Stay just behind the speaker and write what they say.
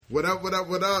What up, what up,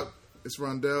 what up? It's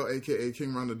Rondell, a.k.a.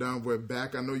 King Rondadown. We're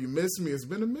back. I know you missed me. It's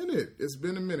been a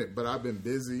minute. But I've been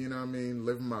busy, you know what I mean?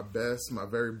 Living my best, my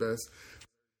very best.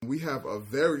 We have a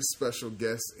very special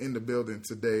guest in the building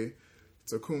today.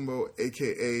 Tokumbo,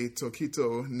 a.k.a.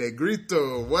 Tokito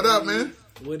Negrito. What up, man?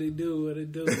 What it do,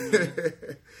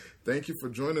 man? Thank you for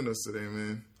joining us today,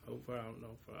 man. No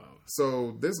problem.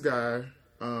 So, this guy,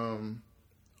 all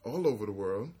over the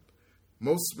world,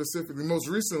 most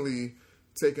recently,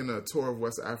 taking a tour of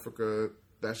West Africa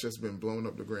that's just been blown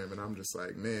up the gram, and I'm just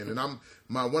like, man. And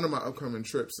one of my upcoming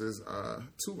trips is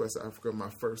to West Africa, my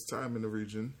first time in the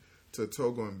region, to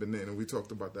Togo and Benin, and we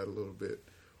talked about that a little bit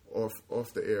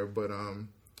off the air. But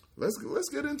let's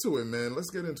get into it, man. Let's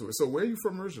get into it. So, where are you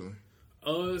from originally?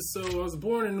 So I was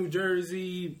born in New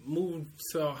Jersey, moved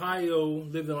to Ohio,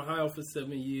 lived in Ohio for 7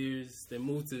 years, then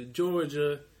moved to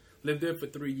Georgia, lived there for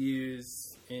 3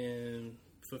 years, and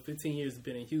for 15 years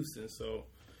been in Houston. So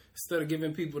instead of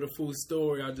giving people the full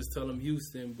story, I just tell them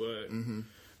Houston. But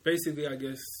basically, I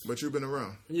guess. But you've been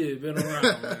around. Yeah, been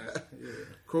around, man. Yeah.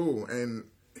 Cool. And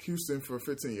Houston for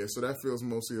 15 years, so that feels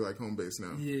mostly like home base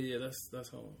now. Yeah, that's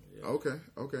home. Yeah.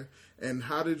 Okay. And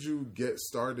how did you get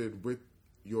started with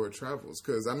your travels?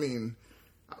 Because I mean,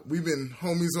 we've been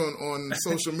homies on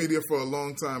social media for a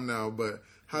long time now, but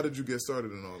how did you get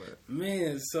started and all that?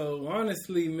 Man, so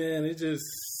honestly, man, it just.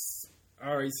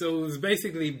 All right, so it was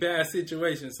basically a bad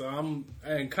situation. So I'm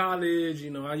in college,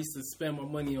 I used to spend my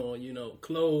money on,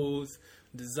 clothes,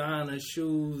 designer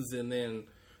shoes, and then,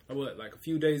 like a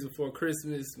few days before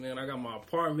Christmas, man, I got my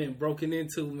apartment broken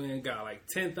into, man, got like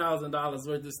 $10,000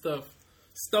 worth of stuff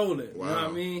stolen. Wow. You know what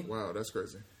I mean? Wow, that's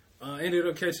crazy. Ended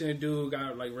up catching a dude,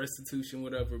 got like restitution,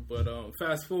 whatever. But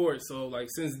fast forward, so like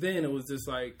since then it was just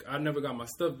like I never got my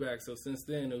stuff back. So since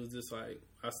then it was just like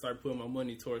I started putting my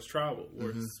money towards travel,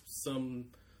 where some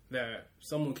that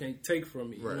someone can't take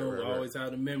from me. Right. I always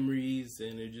had the memories,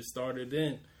 and it just started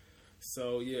then.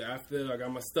 So yeah, after I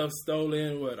got my stuff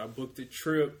stolen, I booked a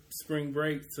trip, spring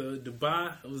break to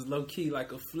Dubai. It was low key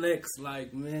like a flex,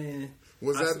 like man.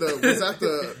 Was that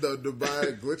the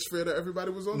Dubai glitch fair that everybody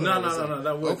was on? No.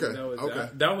 That wasn't. Okay.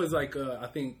 That was like I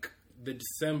think the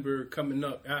December coming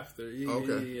up after.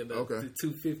 Okay. The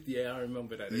 250. Yeah, I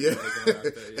remember that.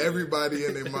 Yeah. Everybody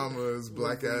and their mama's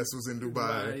black ass was in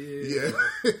Dubai. Yeah.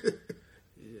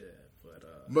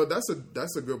 But that's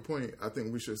a good point. I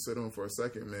think we should sit on for a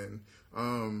second,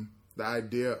 man. The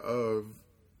idea of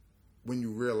when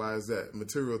you realize that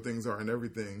material things aren't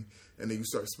everything, and then you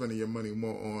start spending your money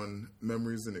more on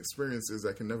memories and experiences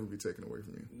that can never be taken away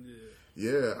from you.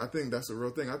 Yeah, I think that's a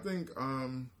real thing. I think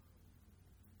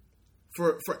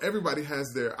for everybody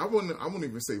has their, I won't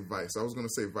even say vice. I was going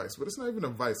to say vice, but it's not even a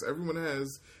vice. Everyone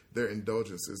has their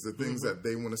indulgences, the things that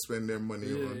they want to spend their money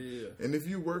on. Yeah. And if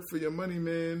you work for your money,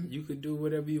 man, you could do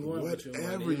whatever you want.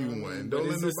 Whatever you want. Don't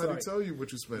let nobody tell you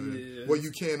what you're spending, what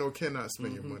you can or cannot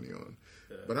spend your money on.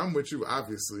 Yeah. But I'm with you,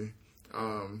 obviously.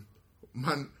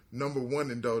 My number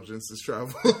one indulgence is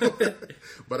travel.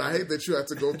 But I hate that you had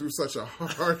to go through such a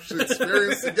harsh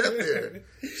experience to get there.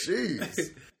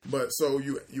 Jeez. But so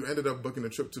you ended up booking a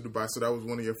trip to Dubai, so that was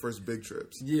one of your first big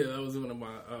trips. Yeah, that was one of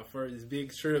my first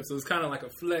big trips. So it was kind of like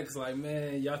a flex, like,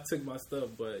 man, y'all took my stuff,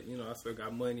 but, I still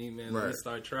got money, man. Let me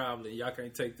start traveling. Y'all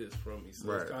can't take this from me.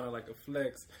 So it's kind of like a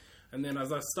flex. And then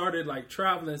as I started, like,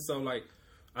 traveling, so, like,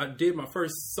 I did my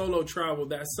first solo travel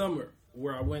that summer,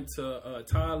 where I went to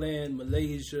Thailand,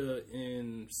 Malaysia,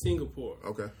 and Singapore.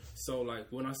 Okay. So, like,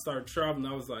 when I started traveling,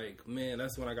 I was like, man,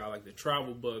 that's when I got, like, the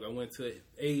travel bug. I went to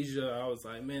Asia. I was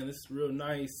like, man, this is real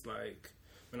nice. Like,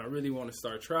 when I really want to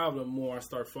start traveling more, I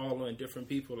start following different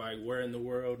people, like, Where in the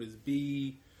World is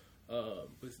B,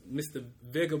 Mr.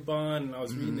 Vagabond, and I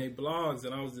was reading their blogs,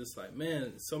 and I was just like,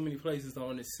 man, so many places I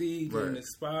want to see, getting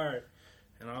inspired.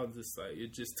 And I was just like,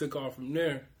 it just took off from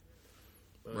there.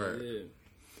 But, yeah.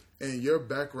 And your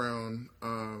background,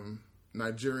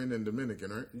 Nigerian and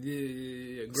Dominican, right?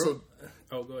 Yeah. So,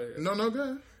 go ahead. No, go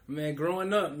ahead. Man,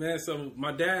 growing up, man, so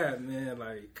my dad, man,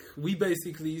 like, we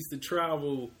basically used to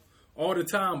travel all the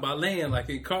time by land,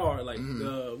 like in car. Like,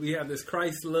 we had this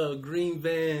Chrysler green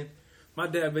van. My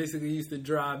dad basically used to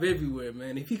drive everywhere,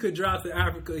 man. If he could drive to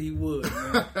Africa, he would,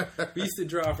 man. We used to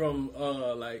drive from,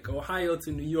 like, Ohio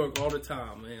to New York all the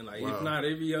time, man. Like, if not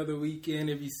every other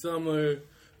weekend, every summer.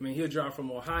 I mean, he'll drive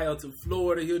from Ohio to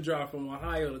Florida. He'll drive from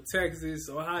Ohio to Texas,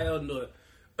 Ohio to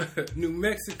New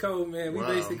Mexico, man. We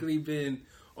basically been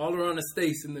all around the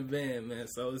States in the van, man.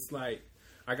 So it's like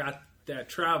I got that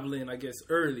traveling, I guess,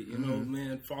 early, you know,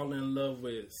 man, falling in love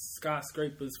with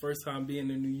skyscrapers, first time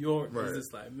being in New York. Right. It's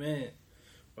just like, man.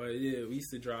 But yeah, we used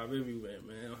to drive everywhere,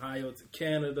 man. Ohio to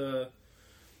Canada,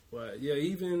 But yeah,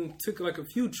 even took like a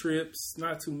few trips,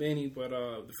 not too many. But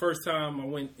the first time I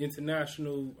went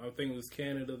international, I think it was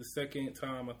Canada. The second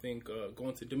time, I think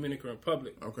going to Dominican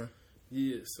Republic. Okay.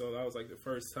 Yeah, so that was like the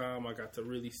first time I got to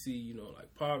really see, you know,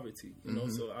 like poverty. You know,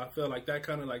 so I felt like that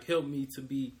kind of like helped me to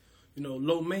be, you know,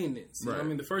 low maintenance. You know what I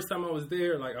mean? The first time I was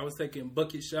there, like I was taking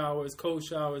bucket showers, cold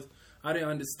showers. I didn't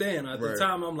understand. At the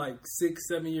time, I'm like 6,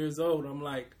 7 years old. I'm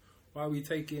like, why are we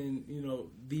taking, you know,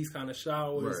 these kind of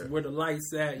showers? Where the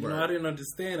lights at? You know, I didn't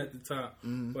understand at the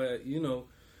time. But, you know,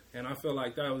 and I felt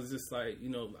like that was just like, you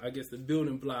know, I guess the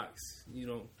building blocks, you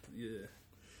know,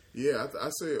 Yeah, I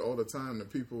say it all the time that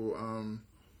people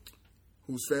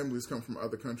whose families come from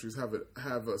other countries have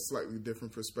a slightly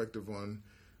different perspective on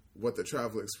what the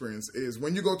travel experience is.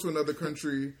 When you go to another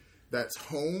country that's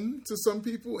home to some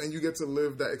people and you get to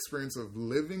live that experience of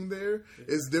living there,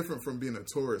 it's different from being a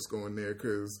tourist going there,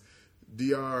 because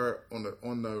DR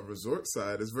on the resort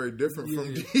side is very different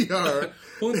from DR.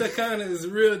 Punta Cana is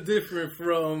real different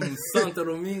from Santo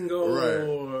Domingo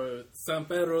or San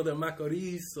Pedro de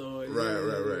Macorís. Or,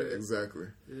 right, exactly.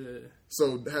 Yeah.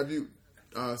 So have you,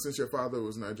 since your father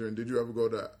was Nigerian, did you ever go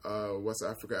to West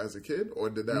Africa as a kid, or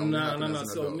did that only happen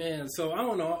as an adult? So I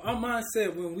don't know. Our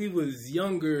mindset when we was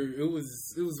younger, it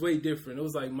was way different. It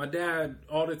was like my dad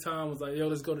all the time was like, "Yo,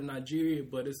 let's go to Nigeria,"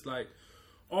 but it's like,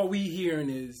 all we hearing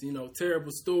is, you know, terrible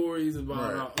stories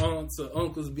about our aunts or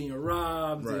uncles being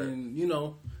robbed, and you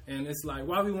know, and it's like,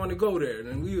 why we want to go there?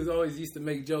 And we was always used to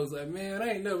make jokes like, man,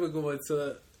 I ain't never going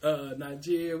to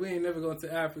Nigeria. We ain't never going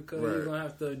to Africa. You're gonna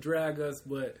have to drag us.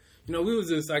 But you know, we was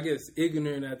just, I guess,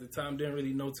 ignorant at the time. Didn't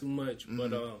really know too much.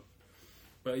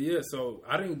 But yeah. So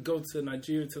I didn't go to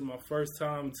Nigeria till my first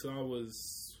time till I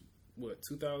was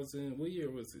 2000. What year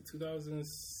was it?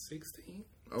 2016.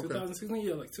 Okay. 2016,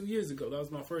 yeah, like 2 years ago. That was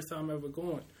my first time ever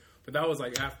going. But that was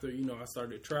like after, you know, I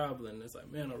started traveling. It's like,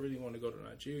 man, I really want to go to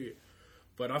Nigeria.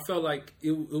 But I felt like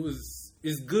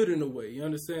it's good in a way. You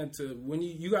understand? When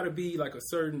you got to be like a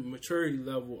certain maturity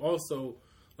level. Also,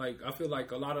 like I feel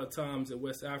like a lot of times in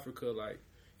West Africa, like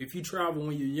if you travel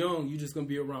when you're young, you're just gonna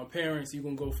be around parents. You're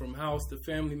gonna go from house to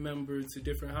family members to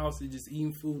different houses, just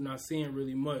eating food, not seeing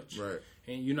really much,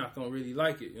 and you're not gonna really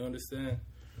like it. You understand?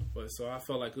 But so I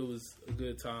felt like it was a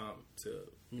good time to,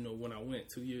 you know, when I went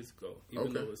 2 years ago,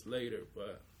 even though it was later.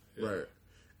 But right.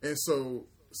 And so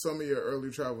some of your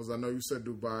early travels, I know you said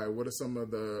Dubai. What are some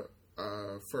of the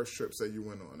first trips that you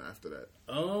went on after that?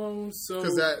 So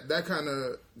because that kind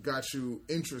of got you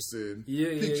interested,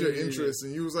 piqued your interest,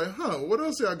 and you was like, huh, what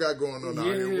else y'all got going on out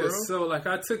here, bro? So like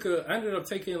I ended up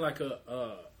taking like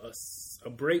a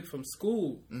break from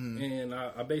school, and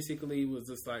I basically was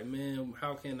just like, man,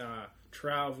 how can I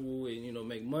travel and, you know,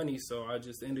 make money? So I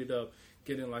just ended up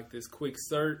getting like this quick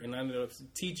cert, and I ended up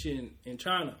teaching in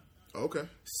China. Okay.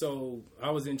 So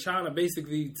I was in China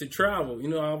basically to travel. You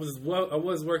know, I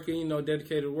was working, you know,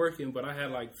 dedicated working, but I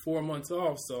had like 4 months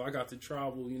off, so I got to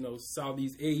travel, you know,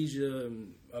 Southeast Asia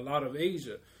and a lot of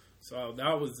Asia. So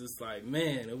that was just like,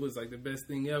 man, it was like the best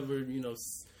thing ever, you know,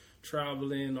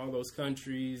 traveling all those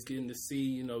countries, getting to see,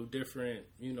 you know, different,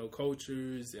 you know,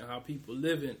 cultures and how people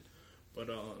living. But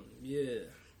yeah.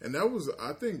 And that was,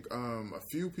 I think, a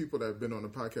few people that have been on the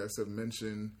podcast have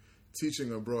mentioned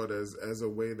teaching abroad as a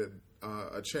way that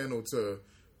a channel to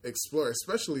explore,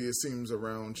 especially it seems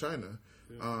around China,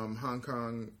 Hong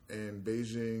Kong and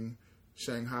Beijing,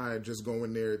 Shanghai, just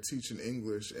going there teaching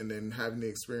English and then having the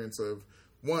experience of,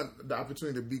 one, the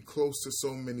opportunity to be close to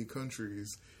so many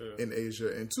countries in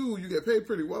Asia, and two, you get paid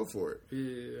pretty well for it.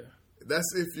 Yeah,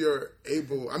 that's if you're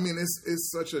able. I mean,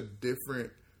 it's such a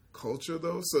different culture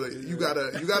though, so that you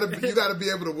gotta be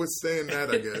able to withstand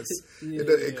that, I guess.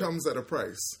 It comes at a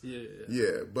price.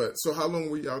 But so how long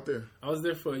were you out there? I was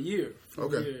there for a year.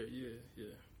 Yeah.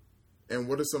 And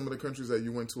what are some of the countries that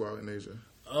you went to out in Asia?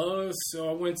 So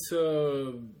I went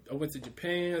to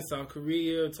Japan, South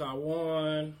Korea,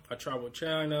 Taiwan. I traveled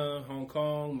China, Hong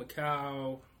Kong,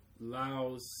 Macau,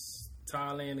 Laos,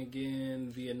 Thailand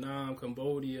again, Vietnam,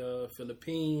 Cambodia,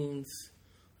 Philippines.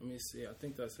 Let me see. I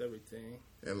think that's everything.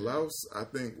 And Laos, I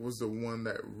think, was the one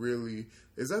that really...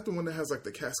 Is that the one that has, like,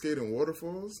 the cascading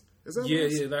waterfalls? Is that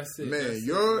Yeah, that's it. Man,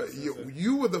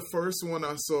 you were the first one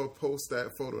I saw post that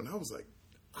photo, and I was like,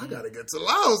 I gotta get to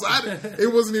Laos.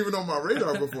 It wasn't even on my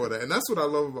radar before that. And that's what I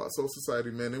love about Soul Society,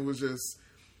 man. It was just,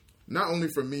 not only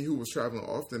for me who was traveling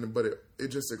often, but it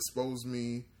just exposed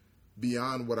me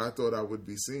beyond what I thought I would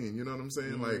be seeing. You know what I'm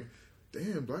saying? Mm-hmm. Like,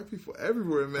 damn, black people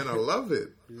everywhere, man. I love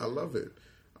it. I love it.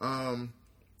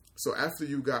 So after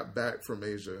you got back from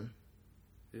Asia,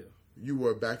 you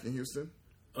were back in Houston?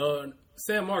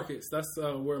 San Marcos. That's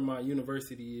where my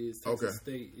university is. Texas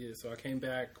State. Yeah. So I came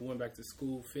back, went back to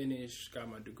school, finished, got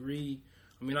my degree.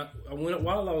 I mean, I went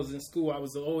while I was in school. I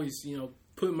was always,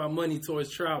 putting my money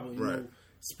towards travel. You know,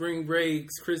 spring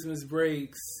breaks, Christmas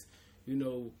breaks.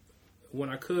 When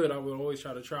I could, I would always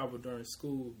try to travel during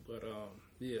school. But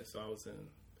so I was in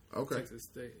Texas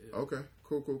State. Yeah. Okay,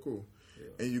 cool. Yeah.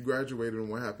 And you graduated, and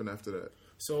what happened after that?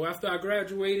 So after I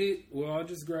graduated, I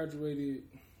just graduated.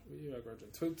 What year I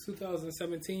graduated?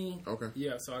 2017. Okay.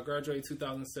 Yeah, so I graduated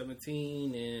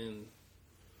 2017, and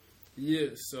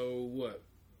so what?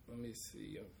 Let me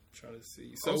see. I'm trying to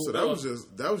see. So that was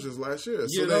just last year.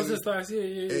 Yeah, that was just last year.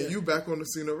 Yeah. And you back on the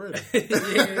scene already.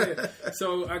 yeah.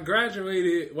 So I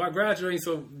graduated.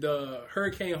 So the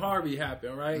Hurricane Harvey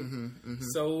happened, right? Mm-hmm.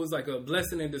 So it was like a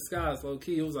blessing in disguise, low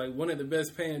key. It was like one of the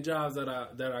best paying jobs that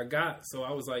I got. So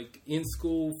I was like in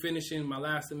school, finishing my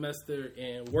last semester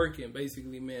and working,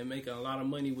 basically, man, making a lot of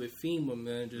money with FEMA,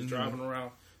 man, just driving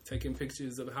around, taking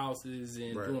pictures of houses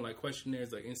and doing like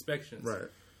questionnaires, like inspections. Right.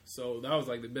 So that was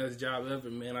like the best job ever,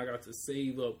 man. I got to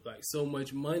save up like so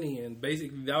much money, and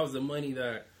basically that was the money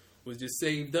that was just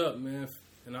saved up, man.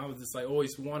 And I was just like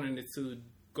always wanting it to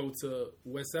go to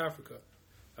West Africa.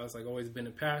 That was like always been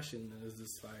a passion. And it was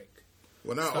just like,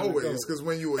 well, not always, because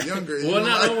when you were younger,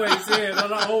 not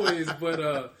always, but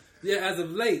as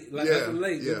of late,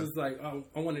 it was like I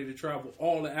wanted to travel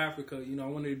all of Africa. I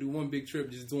wanted to do one big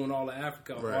trip, just doing all of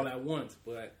Africa all at once,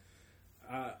 but.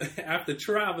 After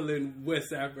traveling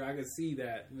West Africa, I can see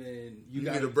that, man. You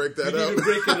need to break that up. You need to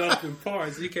break it up in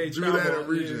parts. You can't do travel that in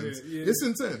regions. Yeah. It's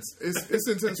intense. It's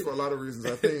intense for a lot of reasons.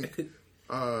 I think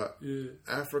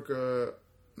Africa,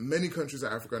 many countries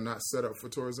in Africa are not set up for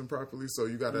tourism properly, so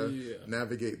you got to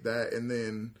navigate that. And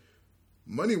then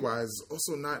money-wise, it's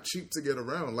also not cheap to get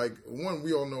around. Like, one,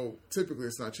 we all know typically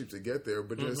it's not cheap to get there,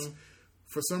 but just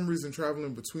for some reason,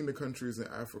 traveling between the countries in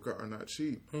Africa are not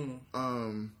cheap.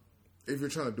 If you're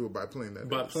trying to do it by plane,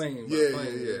 Yeah,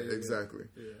 exactly.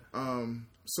 Yeah.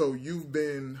 So you've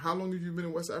been, how long have you been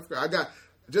in West Africa?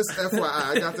 Just FYI,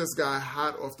 I got this guy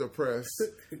hot off the press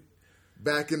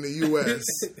back in the U.S.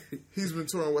 He's been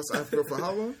touring West Africa for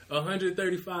how long?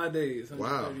 135 days.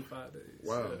 135 days.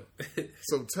 Wow.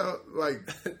 So I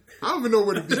don't even know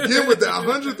where to begin with that.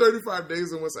 135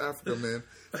 days in West Africa, man.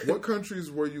 What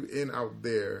countries were you in out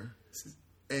there?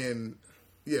 And...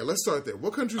 yeah, let's start there.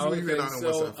 What countries were you in out in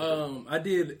West Africa? I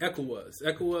did ECOWAS.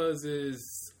 ECOWAS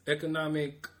is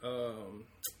economic,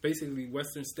 basically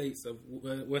Western states of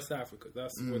West Africa.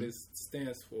 That's what it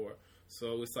stands for.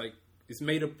 So it's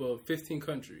made up of 15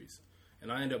 countries.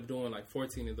 And I ended up doing like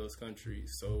 14 of those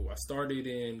countries. So I started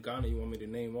in Ghana. You want me to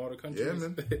name all the countries? Yeah,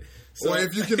 man. Or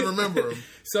if you can remember them.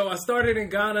 So I started in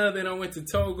Ghana, then I went to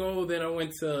Togo, then I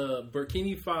went to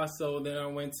Burkina Faso, then I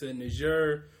went to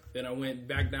Niger. Then I went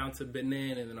back down to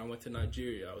Benin, and then I went to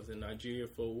Nigeria. I was in Nigeria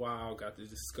for a while, got to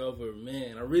discover,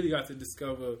 I really got to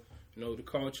discover, the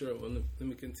culture. Well, let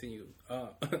me continue.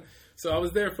 So I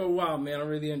was there for a while, man. I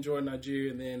really enjoyed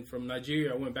Nigeria. And then from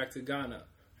Nigeria, I went back to Ghana.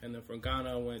 And then from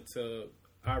Ghana, I went to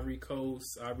Ivory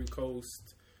Coast.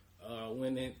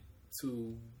 Went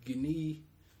into Guinea.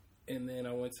 And then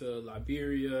I went to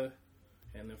Liberia.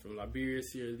 And then from Liberia,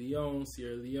 Sierra Leone,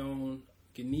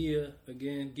 Guinea.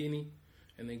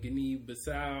 And then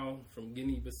Guinea-Bissau, from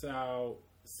Guinea-Bissau,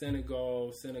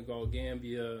 Senegal,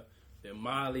 Gambia, then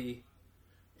Mali,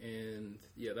 and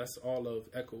that's all of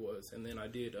ECOWAS. And then I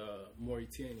did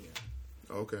Mauritania.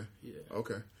 Okay. Yeah.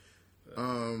 Okay.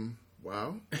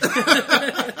 Wow.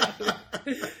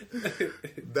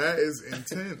 That is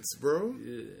intense, bro.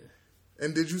 Yeah.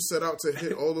 And did you set out to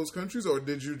hit all those countries, or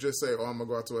did you just say, I'm going to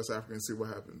go out to West Africa and see what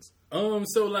happens? So,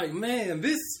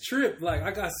 this trip,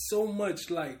 I got so much,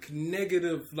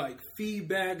 negative,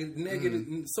 feedback,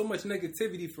 so much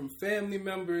negativity from family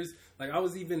members. I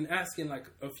was even asking,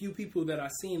 a few people that I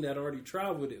seen that already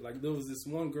traveled it. There was this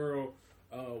one girl,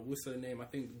 what's her name? I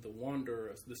think the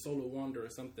Solo Wanderer or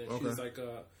something. Okay. She's,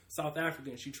 South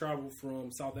African. She traveled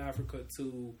from South Africa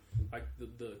to,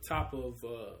 the top of...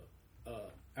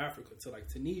 Africa to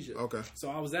Tunisia. Okay. So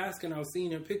I was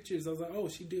seeing her pictures. I was like, oh,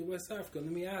 she did West Africa.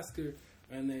 Let me ask her.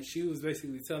 And then she was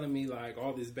basically telling me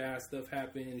all this bad stuff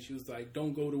happened. She was like,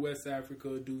 don't go to West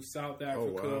Africa, do South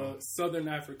Africa, Southern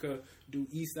Africa, do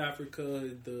East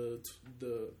Africa. The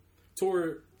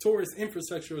tourist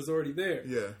infrastructure was already there.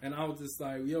 Yeah. And I was just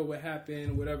like, yo, what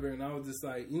happened? Whatever. And I was just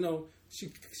like,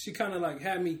 she kind of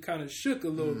had me kind of shook a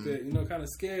little bit, kind of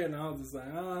scared. And I was just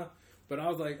like, But I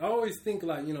was like, I always think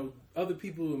other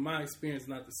people in my experience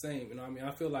not the same.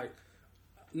 I feel like,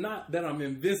 not that I'm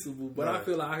invincible, but I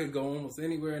feel like I could go almost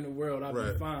anywhere in the world. I'll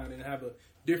be fine and have a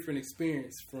different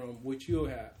experience from what you'll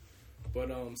have. But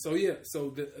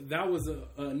that was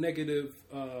a negative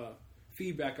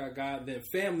feedback I got. Then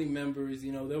family members,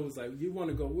 you know, there was like, you want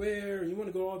to go where? You want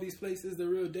to go all these places? They're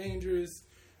real dangerous,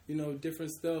 you know,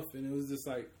 different stuff. And it was just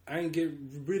like, I didn't get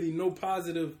really no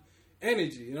positive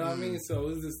energy, you know what I mean? So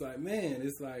it's just like, man,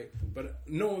 it's like, but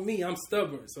knowing me, I'm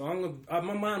stubborn. So my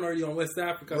mind already on West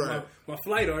Africa. Right. My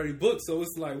flight already booked. So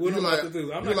it's like, what am I about to do?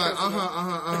 You're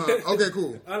like, okay,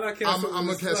 cool. I'm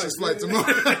gonna catch this flight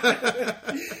tomorrow.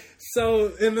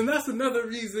 So, and then that's another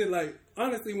reason, like,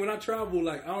 honestly, when I travel,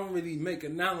 like, I don't really make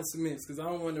announcements because I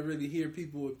don't want to really hear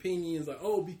people's opinions, like,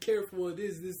 oh, be careful of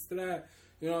this, that,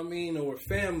 you know what I mean? Or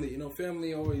family, you know,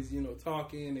 family always, you know,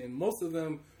 talking, and most of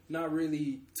them not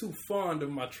really too fond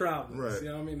of my travels. Right. You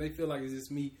know what I mean? They feel like it's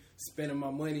just me spending my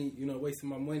money, you know, wasting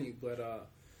my money. But,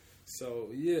 so,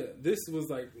 yeah, this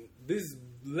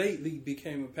lately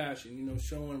became a passion, you know,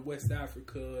 showing West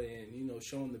Africa and, you know,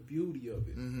 showing the beauty of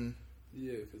it. Mm-hmm.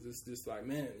 Yeah, because it's just like,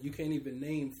 man, you can't even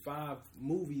name 5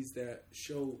 movies that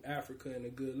show Africa in a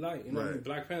good light. You know what I mean?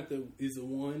 Black Panther is a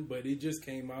one, but it just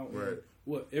came out. Right.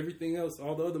 And everything else,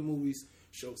 all the other movies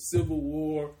show civil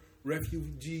war,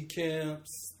 refugee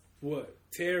camps,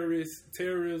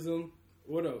 terrorism,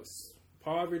 what else?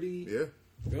 Poverty. Yeah.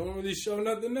 They don't really show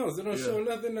nothing else. They don't show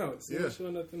nothing else. They don't show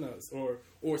nothing else.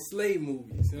 Or slave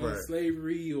movies, you know,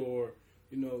 slavery, or,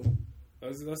 you know,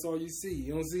 that's all you see.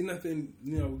 You don't see nothing,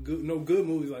 you know, good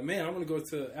movies. Like, man, I want to go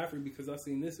to Africa because I've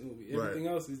seen this movie. Everything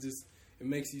else is just, it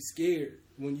makes you scared.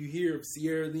 When you hear of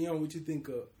Sierra Leone, what you think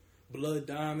of? Blood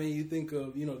Diamond, you think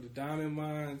of, you know, the diamond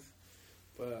mines.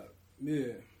 But,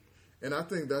 yeah. And I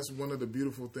think that's one of the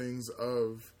beautiful things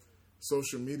of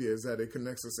social media is that it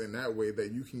connects us in that way,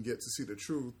 that you can get to see the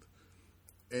truth.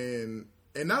 And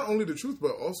not only the truth,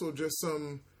 but also just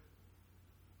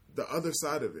the other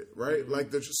side of it, right? Mm-hmm.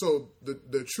 Like,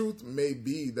 the truth may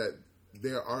be that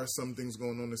there are some things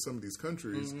going on in some of these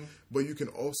countries, mm-hmm. but you can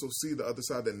also see the other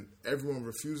side that everyone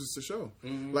refuses to show.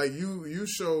 Mm-hmm. Like, you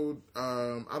showed,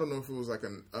 I don't know if it was like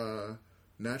a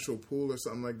natural pool or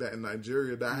something like that in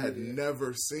Nigeria that I had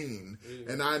never seen.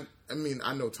 Yeah. And I mean,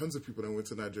 I know tons of people that went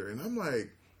to Nigeria, and I'm like,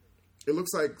 it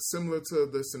looks like similar to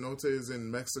the cenotes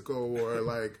in Mexico, or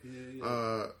like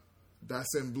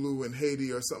Dasen Blue in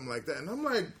Haiti or something like that. And I'm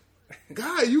like,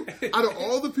 guy, you out of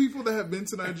all the people that have been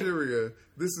to Nigeria,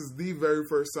 this is the very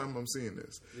first time I'm seeing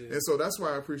this. Yeah. And so that's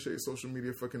why I appreciate social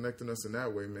media for connecting us in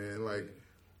that way, man. Like,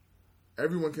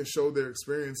 everyone can show their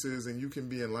experiences, and you can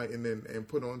be enlightened and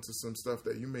put onto some stuff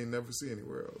that you may never see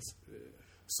anywhere else. Yeah.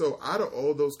 So out of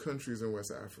all those countries in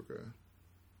West Africa,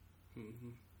 mm-hmm.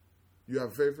 you have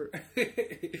a favorite?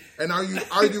 And are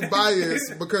you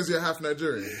biased because you're half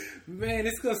Nigerian? Man,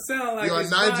 it's gonna sound like you're a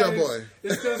Niger boy.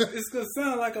 It's gonna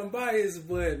sound like I'm biased,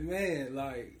 but man,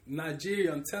 like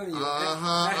Nigeria, I'm telling you, it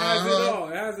has it all.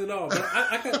 It has it all.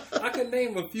 But I can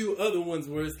name a few other ones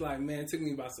where it's like, man, it took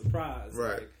me by surprise.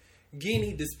 Right. Like,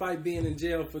 Guinea, despite being in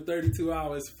jail for 32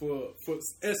 hours for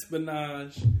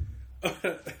espionage.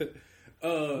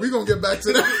 We're going to get back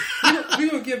to that. We're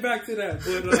going to get back to that.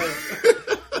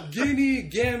 But Guinea,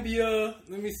 Gambia,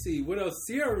 let me see. What else?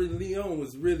 Sierra Leone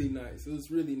was really nice. It was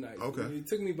really nice. Okay. It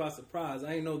took me by surprise.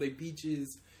 I didn't know their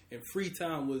beaches and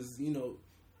Freetown was, you know,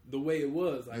 the way it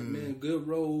was. Like, man, good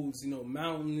roads, you know,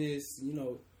 mountainous, you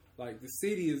know. Like, the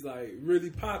city is, like, really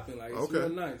popping. Like, it's real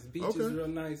nice. Beach is real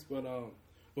nice,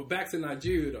 but back to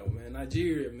Nigeria, though, man.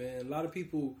 Nigeria, man. A lot of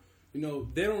people, you know,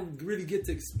 they don't really get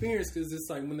to experience, because it's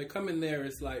like when they come in there,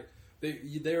 it's like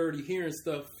they're already hearing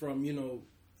stuff from, you know,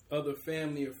 other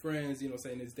family or friends, you know,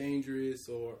 saying it's dangerous.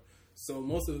 Or so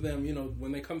most of them, you know,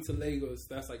 when they come to Lagos,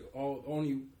 that's like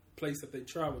only place that they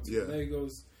travel to,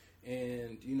 Lagos.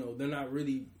 And, you know, they're not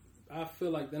really, I feel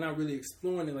like they're not really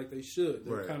exploring it like they should.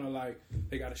 They're kind of like,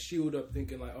 they got a shield up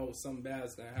thinking like, oh, something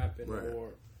bad's going to happen,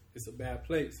 or it's a bad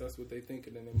place. That's what they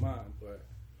thinking in their mind. But,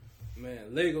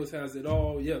 man, Lagos has it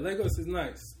all. Yeah, Lagos is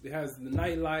nice. It has the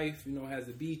nightlife, you know, it has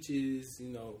the beaches,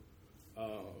 you know,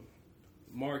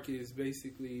 markets,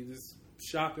 basically, just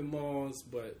shopping malls.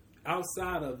 But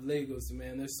outside of Lagos,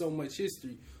 man, there's so much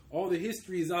history. All the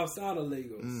history is outside of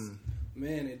Lagos.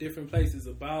 Man, in different places.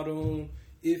 Ibadan,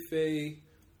 Ife,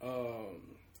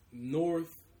 northern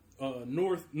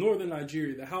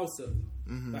Nigeria, the Hausa.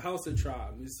 The Hausa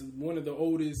tribe. It's one of the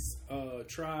oldest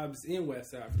tribes in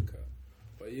West Africa.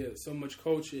 But yeah, so much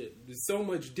culture. There's so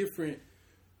much different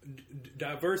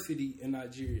diversity in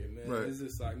Nigeria, man. Right. It's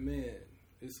just like, man,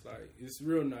 it's like, it's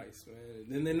real nice,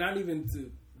 man. And then not even to,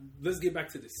 let's get back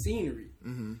to the scenery.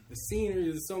 The scenery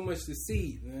is so much to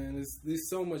see, man. There's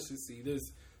so much to see. There's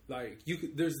like,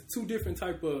 there's 2 different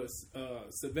type of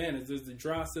savannas. There's the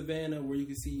dry savanna where you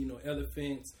can see, you know,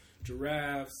 elephants,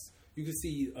 giraffes. you can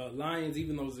see lions,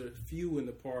 even though there's few in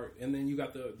the park, and then you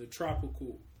got the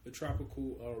tropical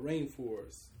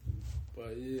rainforest.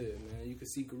 But yeah, man, you can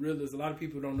see gorillas. A lot of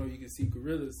people don't know you can see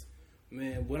gorillas.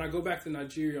 Man, when I go back to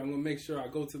Nigeria, I'm gonna make sure I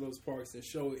go to those parks and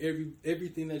show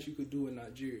everything that you could do in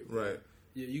Nigeria. Right.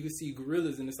 Yeah, you can see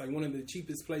gorillas, and it's like one of the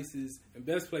cheapest places and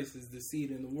best places to see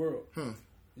it in the world. Huh.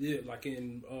 Yeah, like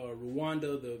in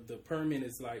Rwanda, the permit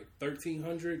is like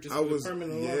 $1,300 just for the permit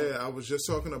alone. Yeah, I was just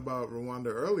talking about Rwanda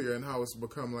earlier and how it's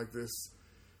become like this,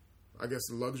 I guess,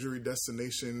 luxury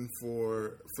destination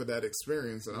for that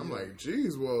experience. And I'm like,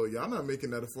 geez, well, y'all not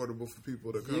making that affordable for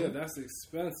people to come. Yeah, that's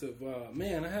expensive.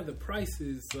 Man, I had the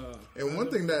prices. And one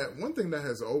thing that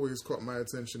has always caught my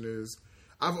attention is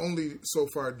I've only so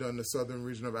far done the southern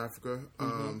region of Africa,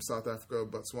 South Africa,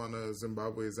 Botswana,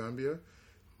 Zimbabwe, Zambia.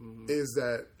 Is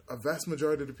that a vast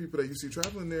majority of the people that you see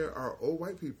traveling there are old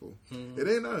white people. It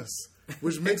ain't us,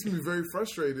 which makes me very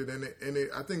frustrated. And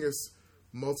I think it's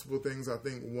multiple things. I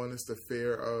think one is the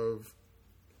fear of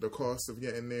the cost of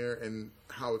getting there and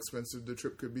how expensive the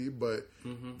trip could be, but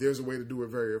there's a way to do it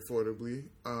very affordably.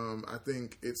 I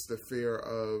think it's the fear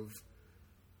of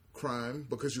crime,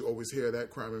 because you always hear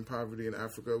that, crime and poverty in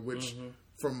Africa, which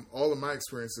from all of my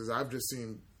experiences, I've just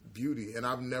seen beauty, and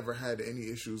I've never had any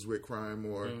issues with crime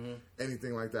or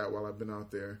anything like that while I've been out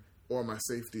there, or my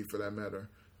safety for that matter.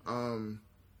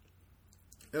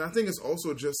 And I think it's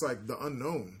also just like the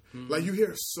unknown. Like you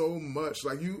hear so much.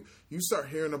 Like you start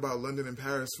hearing about London and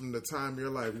Paris from the time you're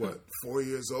like, what, 4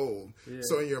 years old. Yeah.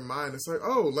 So in your mind, it's like,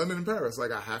 oh, London and Paris.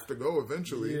 Like I have to go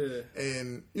eventually. Yeah.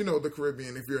 And, you know, the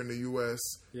Caribbean, if you're in the U.S.,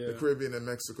 the Caribbean and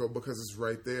Mexico, because it's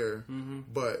right there.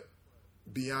 But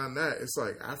beyond that, it's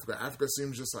like Africa. Africa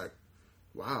seems just like,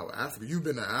 wow, Africa. You've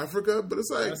been to Africa? But it's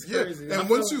like, that's crazy. And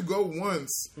once you go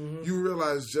once, you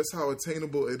realize just how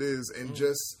attainable it is, and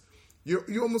just...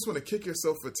 You almost want to kick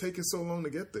yourself for taking so long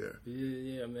to get there.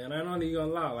 Yeah, man. I'm not even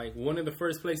gonna lie. Like, one of the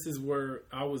first places where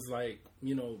I was like,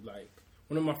 you know, like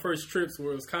one of my first trips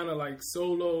where it was kind of like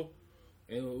solo,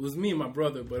 and it was me and my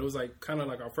brother, but it was like kind of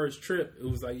like our first trip. It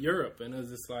was like Europe, and it was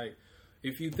just like,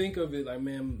 if you think of it, like,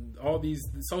 man, all these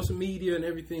social media and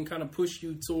everything kind of push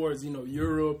you towards, you know,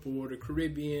 Europe or the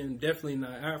Caribbean, definitely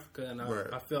not Africa. And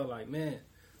I felt like, man,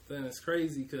 then it's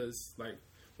crazy because, like,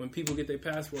 when people get their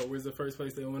passport, where's the first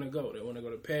place they want to go? They want to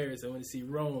go to Paris. They want to see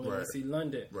Rome. They want to see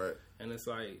London. Right. And it's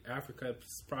like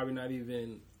Africa's probably not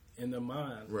even in their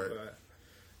mind. Right. But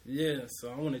yeah,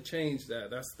 so I want to change that.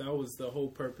 That was the whole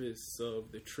purpose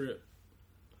of the trip.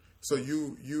 So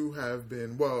you have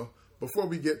been, well, before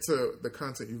we get to the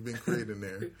content you've been creating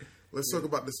there, let's talk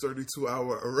about this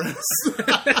 32-hour arrest.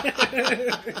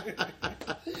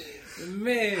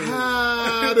 Man,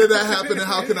 how did that happen, and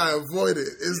how can I avoid it?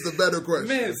 Is the better question.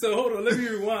 Man, so hold on, let me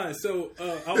rewind. So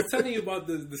I was telling you about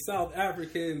the South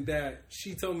African that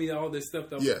she told me all this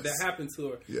stuff that happened to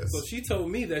her. Yes. So she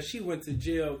told me that she went to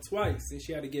jail twice and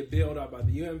she had to get bailed out by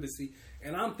the embassy.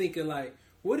 And I'm thinking like,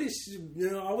 what is she,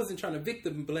 you know, I wasn't trying to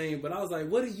victim blame, but I was like,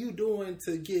 what are you doing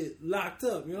to get locked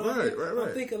up? You know what I mean? Right.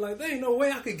 I'm thinking like, there ain't no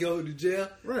way I could go to jail.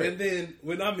 Right. And then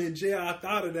when I'm in jail, I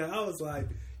thought of that. I was like,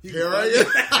 here I am.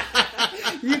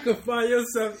 You can find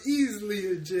yourself easily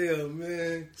in jail,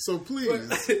 man. So please,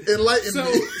 enlighten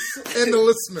me and the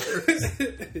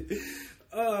listeners.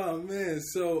 Oh man,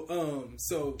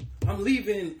 so I'm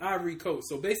leaving Ivory Coast.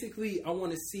 So basically, I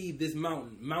want to see this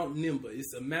mountain, Mount Nimba.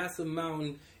 It's a massive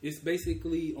mountain. It's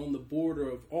basically on the border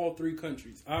of all three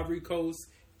countries: Ivory Coast,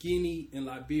 Guinea, and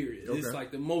Liberia. Okay. It's like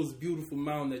the most beautiful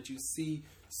mountain that you see.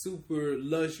 Super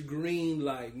lush green,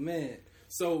 like, man.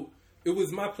 So it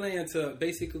was my plan to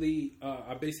basically,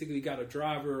 I basically got a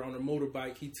driver on a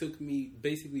motorbike. He took me,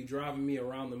 basically driving me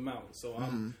around the mountain. So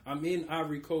I'm in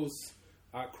Ivory Coast.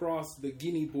 I cross the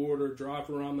Guinea border, drive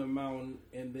around the mountain,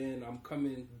 and then I'm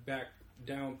coming back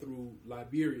down through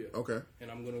Liberia. Okay. And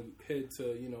I'm going to head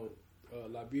to,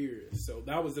 Liberia. So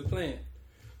that was the plan.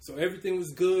 So everything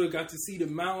was good. Got to see the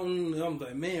mountain. I'm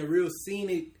like, man, real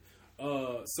scenic.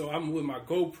 So I'm with my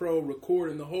GoPro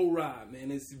recording the whole ride,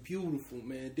 man. It's beautiful,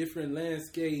 man. Different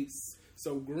landscapes,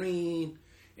 so green.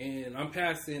 And I'm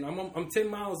 10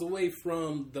 miles away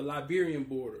from the Liberian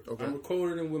border. Okay. I'm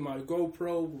recording with my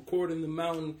GoPro, recording the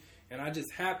mountain, and I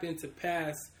just happened to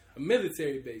pass a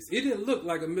military base. It didn't look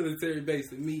like a military base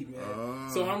to me,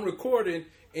 man. So I'm recording,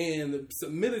 and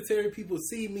some military people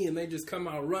see me, and they just come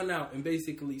out, run out, and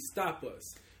basically stop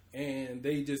us. And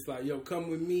they just like, yo,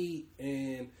 come with me,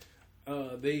 and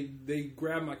they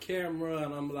grab my camera,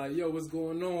 and I'm like, yo, what's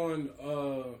going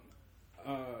on?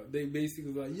 They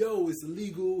basically like, yo, it's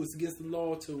illegal, it's against the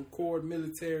law to record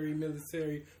military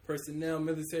personnel,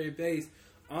 military base.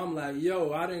 I'm like,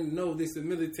 yo, I didn't know this is a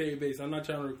military base. I'm not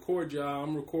trying to record y'all.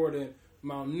 I'm recording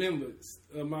Mount Nimba.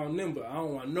 I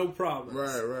don't want no problems.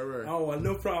 Right. I don't want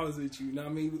no problems with you. Now, I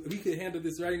mean, we could handle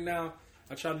this right now.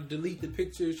 I tried to delete the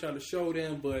pictures, try to show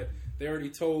them, but they already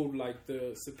told like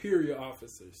the superior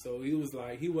officer. So he was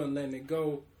like, he wasn't letting it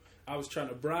go. I was trying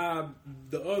to bribe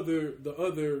the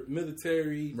other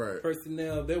military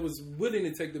personnel. They was willing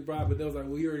to take the bribe, but they was like,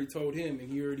 well, you already told him, and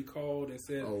he already called and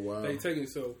said they taking it.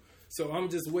 So I'm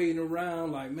just waiting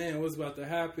around like, man, what's about to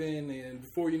happen? And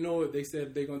before you know it, they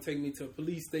said they're going to take me to a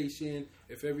police station.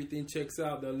 If everything checks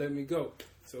out, they'll let me go.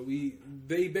 So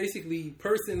they basically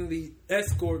personally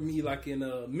escort me like in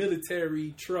a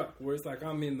military truck where it's like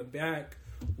I'm in the back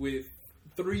with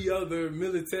 3 other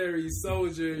military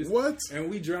soldiers. What? And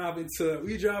we driving.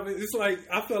 It's like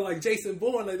I felt like Jason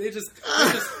Bourne. Like they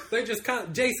just kind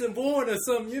of Jason Bourne or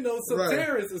some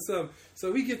terrorists or something.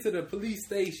 So we get to the police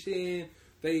station.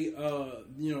 They,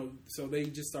 so they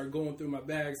just start going through my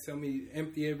bags, tell me to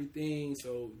empty everything.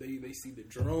 So they see the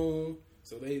drone.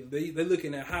 So they're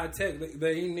looking at high tech.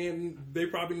 They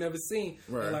probably never seen.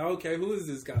 Right. They're like, okay, who is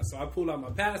this guy? So I pull out my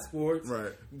passports.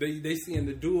 Right. They seeing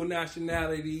the dual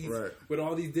nationalities with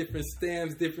all these different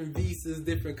stamps, different visas,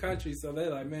 different countries. So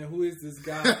they're like, man, who is this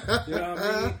guy? You know what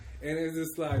I mean? And it's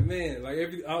just like, man, like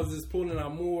I was just pulling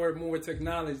out more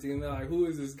technology, and they're like, who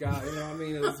is this guy? You know what I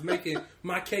mean? It was making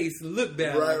my case look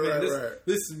bad.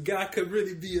 This guy could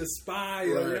really be a spy, or,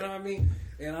 you know what I mean?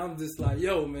 And I'm just like,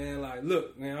 yo, man, like,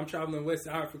 look, man, I'm traveling West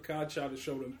Africa. I try to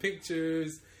show them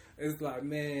pictures. It's like,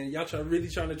 man, y'all really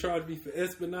trying to charge me for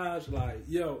espionage? Like,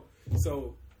 yo.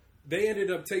 So they ended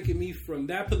up taking me from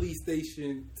that police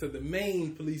station to the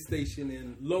main police station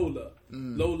in Lola.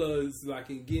 Lola is like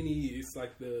in Guinea. It's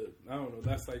like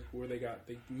that's like where they got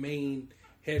the main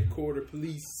headquarter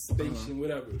police station,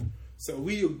 whatever. So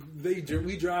we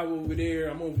drive over there.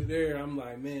 I'm over there. I'm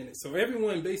like, man. So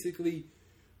everyone basically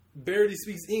barely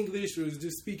speaks English or is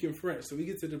just speaking French. So we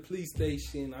get to the police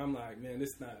station. I'm like, man,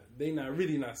 they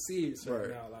not serious right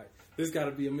now. Like, there's got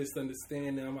to be a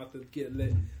misunderstanding. I'm about to get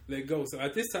let go. So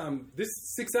at this time, this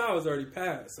 6 hours already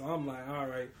passed. So I'm like, all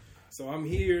right. So I'm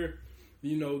here.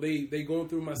 You know, they going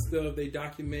through my stuff. They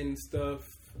documenting stuff.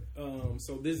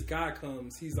 So this guy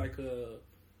comes. He's like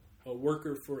a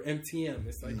worker for MTM.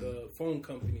 It's like a phone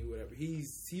company, whatever.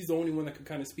 He's the only one that could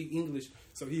kind of speak English.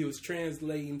 So he was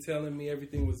translating, telling me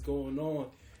everything was going on.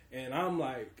 And I'm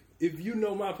like, if you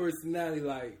know my personality,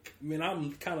 like, man,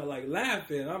 I'm kind of like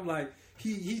laughing. I'm like,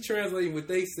 he translating what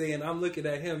they say, and I'm looking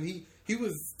at him. He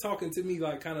was talking to me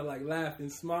like kind of like laughing,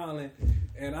 smiling.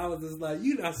 And I was just like,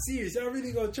 you not serious? Y'all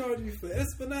really gonna charge me for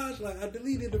espionage? Like, I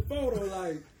deleted the photo.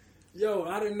 Like, yo,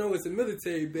 I didn't know it's a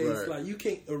military base. Right. Like, you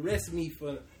can't arrest me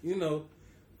for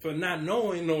not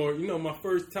knowing, or, my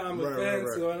first time offense.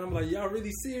 Right. So, and I'm like, y'all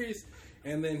really serious?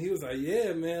 And then he was like,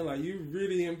 yeah, man, like, you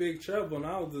really in big trouble. And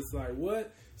I was just like,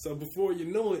 what? So before you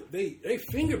know it, they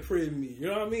fingerprint me. You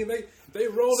know what I mean? They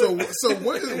roll it. So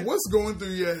what's going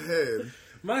through your head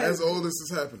as all this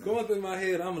is happening? Going through my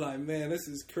head, I'm like, man, this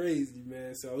is crazy,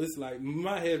 man. So it's like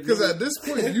my head. Because at this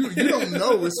point, you don't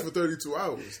know it's for 32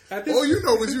 hours. All you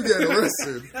know is you get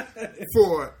arrested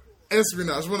for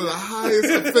espionage, one of the highest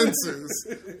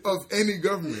offenses of any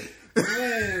government.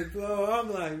 Man, bro,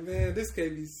 I'm like, man, this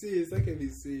can't be serious. That can't be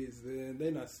serious, man.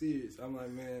 They're not serious. I'm like,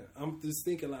 man, I'm just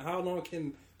thinking, like, how long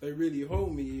can they really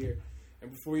hold me here?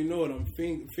 And before you know it, I'm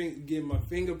getting my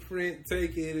fingerprint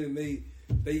taken, and they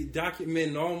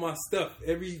documenting all my stuff.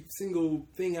 Every single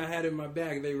thing I had in my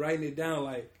bag, they writing it down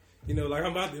like, like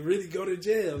I'm about to really go to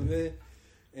jail, man.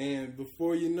 And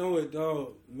before you know it,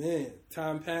 dog, man,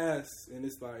 time passed, and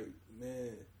it's like,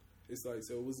 man, it's like,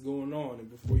 so what's going on? And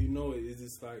before you know it, it's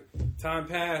just like time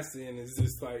passed, and it's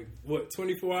just like,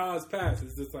 24 hours passed.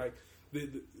 It's just like, they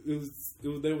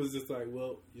was just like,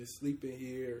 well, you're sleeping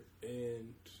here,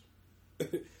 and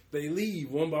they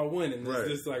leave one by one, and it's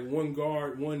just like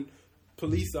one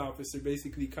police officer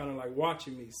basically kind of like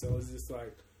watching me. So it's just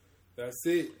like, that's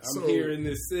it. I'm here in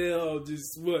this cell,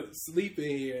 just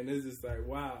sleeping here, and it's just like,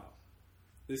 wow,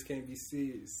 this can't be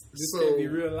serious. This can't be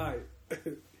real life.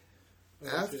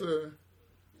 After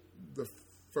the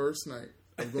first night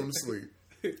of going to sleep,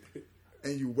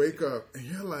 and you wake up and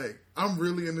you're like, I'm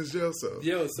really in this jail cell.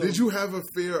 Yo, did you have a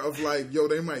fear of like, yo,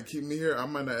 they might keep me here, I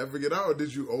might not ever get out, or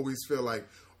did you always feel like,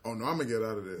 oh no, I'm gonna get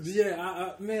out of this? Yeah,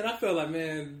 I felt like,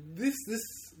 man, this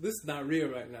is not real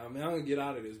right now, man. I'm gonna get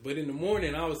out of this. But in the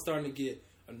morning, I was starting to get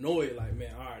annoyed, like,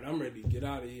 man, all right, I'm ready to get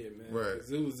out of here, man. Right.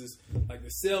 It was just like the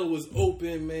cell was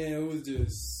open, man. It was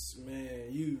just,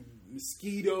 man,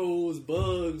 mosquitoes,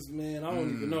 bugs, man. I don't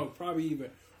even know. Probably even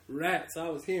rats. I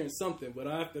was hearing something, but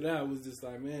after that, it was just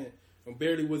like, man, I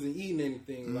barely wasn't eating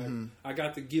anything. Like, I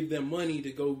got to give them money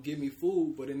to go get me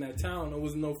food, but in that town, there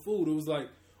was no food. It was like,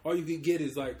 all you could get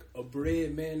is like a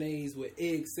bread, mayonnaise with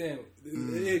egg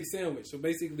sandwich. So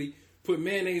basically, put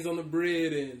mayonnaise on the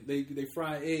bread and they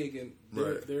fry egg, and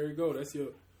there you go. That's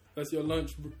your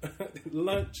lunch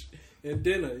and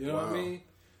dinner. You know what I mean?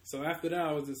 So after that,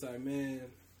 I was just like, man,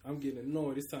 I'm getting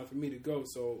annoyed. It's time for me to go.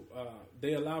 So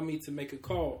they allowed me to make a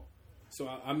call. So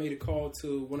I made a call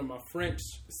to one of my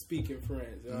French-speaking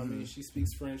friends. You know what I mean? She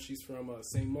speaks French. She's from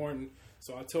St. Martin.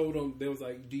 So I told them, they was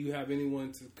like, do you have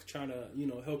anyone to try to,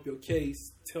 help your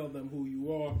case? Tell them who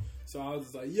you are. So I was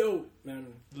just like, yo, man.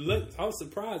 I was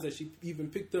surprised that she even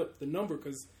picked up the number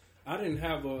because I didn't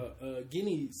have a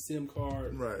Guinea SIM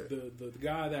card. Right. The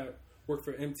guy that worked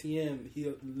for MTN, he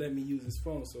let me use his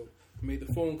phone. So I made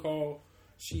the phone call.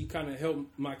 She kind of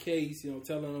helped my case,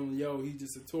 telling them, yo, he's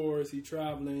just a tourist, he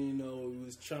traveling, he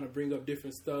was trying to bring up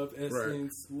different stuff,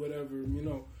 Essence, whatever,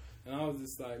 And I was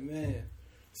just like, man.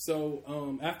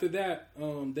 So after that,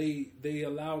 they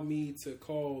allowed me to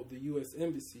call the U.S.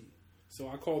 Embassy. So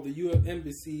I called the U.S.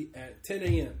 Embassy at 10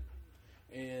 a.m.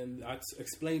 And I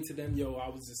explained to them, yo, I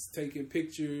was just taking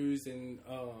pictures, and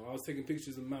I was taking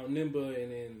pictures of Mount Nimba,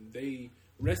 and then they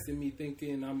arrested me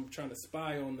thinking I'm trying to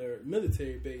spy on their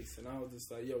military base. And I was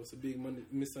just like, yo, it's a big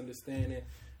misunderstanding.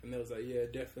 And they was like, yeah,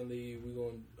 definitely, we're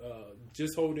going to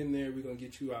just hold in there, we're going to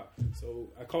get you out. So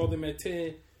I called them at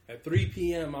 10. At 3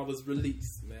 p.m. I was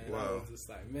released, man. Wow. I was just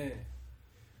like, man.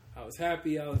 I was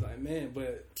happy. I was like, man,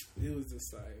 but it was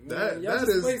just like, man, y'all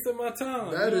just wasting my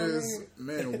time. That is,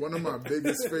 man, one of my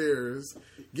biggest fears,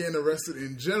 getting arrested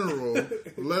in general,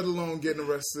 let alone getting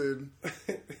arrested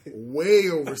way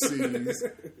overseas.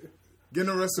 Getting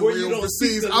arrested way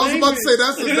overseas. I was about to say,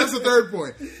 that's the third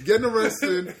point. Getting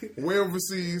arrested way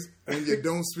overseas when you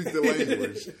don't speak the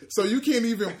language. So you can't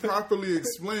even properly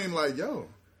explain, like, yo,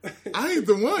 I ain't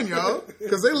the one, y'all.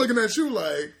 Because they looking at you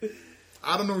like,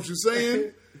 I don't know what you're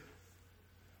saying.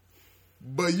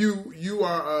 But you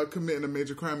are committing a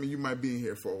major crime and you might be in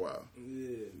here for a while.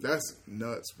 Yeah. That's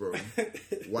nuts, bro.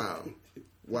 Wow.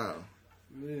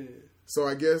 Man. So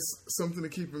I guess something to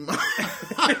keep in mind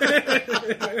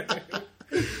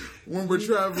when we're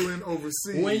traveling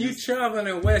overseas. When you traveling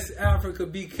in West Africa,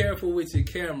 be careful with your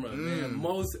camera, man.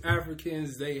 Most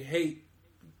Africans, they hate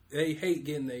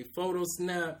getting their photo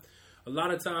snapped. A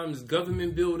lot of times,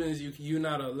 government buildings, you're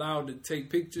not allowed to take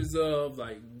pictures of.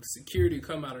 Like, security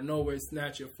come out of nowhere,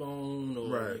 snatch your phone or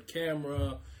your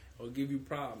camera, or give you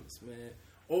problems, man.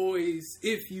 Always,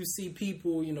 if you see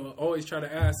people, always try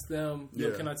to ask them,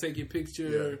 can I take your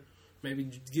picture? Yeah.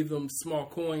 Maybe give them small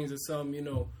coins or something,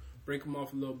 break them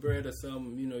off a little bread or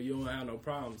something, you don't have no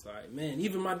problems. Like, man,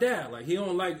 even my dad, like, he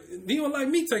don't like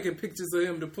me taking pictures of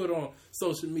him to put on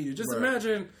social media. Just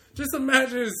imagine,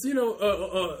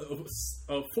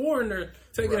 a foreigner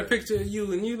taking a picture of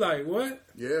you and you like, what?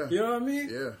 Yeah. You know what I mean?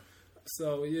 Yeah.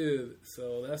 So,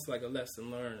 so that's like a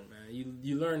lesson learned, man.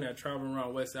 You learn that traveling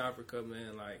around West Africa,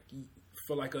 man, like,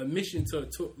 for like a admission to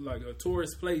a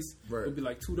tourist place, it would be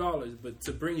like $2. But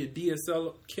to bring your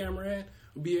DSL camera in,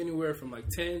 would be anywhere from like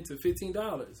 $10 to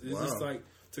 $15. It's just like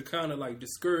to kind of like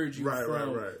discourage you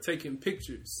from taking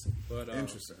pictures. But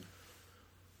interesting.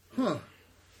 Huh.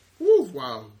 Woo,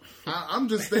 wow. I'm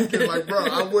just thinking like, bro,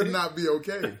 I would not be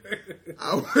okay.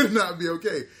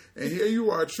 And here you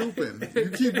are trooping.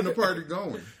 You keeping the party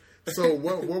going. So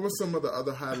what were some of the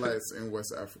other highlights in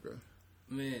West Africa?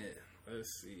 Man,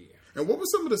 let's see. And what were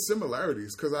some of the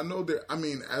similarities? Because I know that,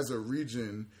 as a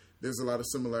region, there's a lot of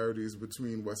similarities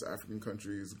between West African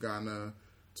countries. Ghana,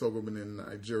 Togo, Benin, and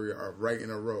Nigeria are right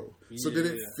in a row. So did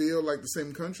it feel like the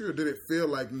same country, or did it feel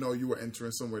like, no, you were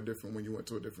entering somewhere different when you went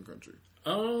to a different country?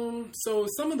 So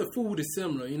some of the food is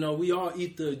similar. We all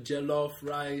eat the jollof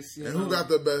rice. And who got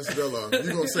the best jollof?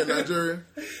 You gonna say Nigeria?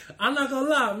 I'm not gonna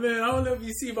lie, man. I don't know if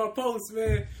you see my posts,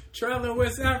 man. Traveling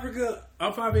West Africa,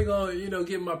 I'm probably gonna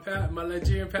get my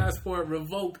Nigerian passport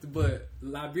revoked, but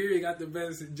Liberia got the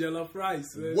best jollof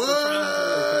rice, man.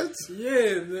 What?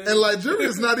 Yeah, man. And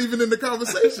Nigeria's not even in the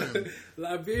conversation.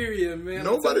 Liberia, man.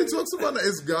 Nobody talks about it.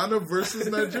 It's Ghana versus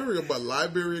Nigeria, but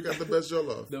Liberia got the best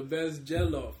jollof. The best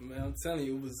jollof, man. I'm telling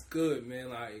you, it was good,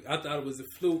 man. Like, I thought it was a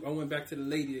fluke. I went back to the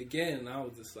lady again, and I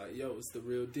was just like, yo, it's the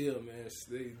real deal, man.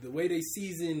 The way they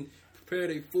prepare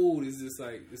their food is just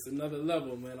like, it's another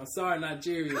level, man. I'm sorry,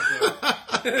 Nigeria, but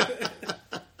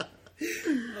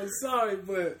I'm sorry,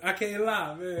 but I can't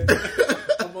lie, man.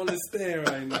 I'm on the stand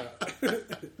right now.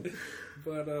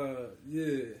 But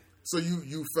yeah. So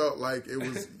you felt like it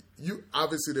was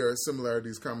obviously there are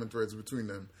similarities, common threads between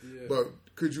them. Yeah. But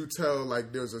could you tell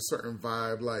like there's a certain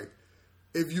vibe, like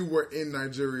if you were in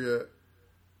Nigeria,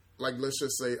 like let's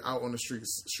just say out on the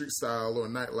streets, street style or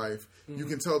nightlife, you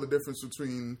can tell the difference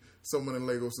between someone in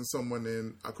Lagos and someone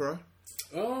in Accra?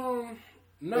 No.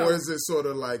 Or is it sort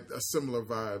of like a similar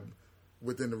vibe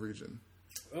within the region?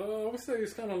 I would say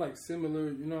it's kind of like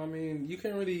similar. You know what I mean? You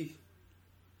can't really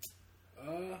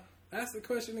ask the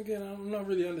question again. I'm not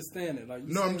really understanding. Like,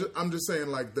 I'm just saying,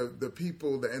 like the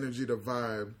people, the energy, the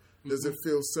vibe. Does it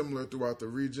feel similar throughout the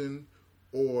region,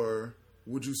 or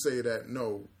would you say that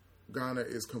no, Ghana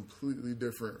is completely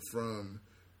different from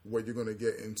what you're going to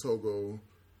get in Togo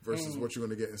versus what you're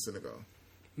going to get in Senegal?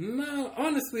 No,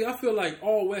 honestly, I feel like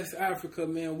all West Africa,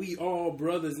 man, we all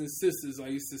brothers and sisters.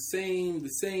 Like, it's the same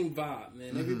vibe,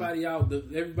 man.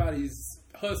 Everybody's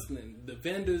hustling. The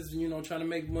vendors, trying to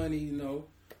make money,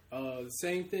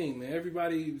 same thing, man.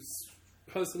 Everybody's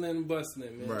hustling and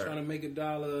bustling, man. Right. Trying to make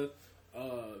 $1.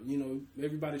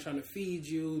 Everybody trying to feed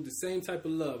you. The same type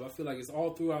of love. I feel like it's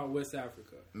all throughout West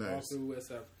Africa. Nice. All through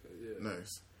West Africa, yeah.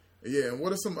 Nice. Yeah, and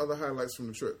what are some other highlights from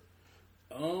the trip?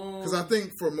 Because I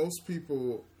think for most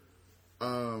people,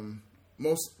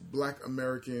 most Black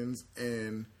Americans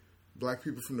and Black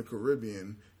people from the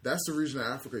Caribbean, that's the region of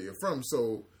Africa you're from.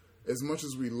 So as much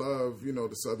as we love,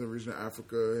 the southern region of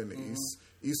Africa and the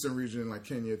eastern region like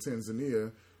Kenya,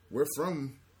 Tanzania, we're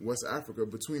from West Africa,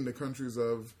 between the countries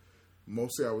of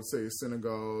mostly, I would say,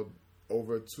 Senegal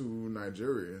over to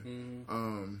Nigeria.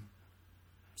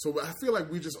 So I feel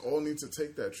like we just all need to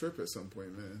take that trip at some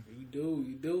point, man. You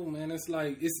do, man. It's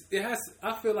like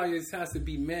I feel like it has to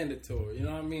be mandatory. You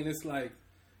know what I mean? It's like,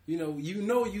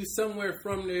 you somewhere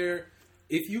from there.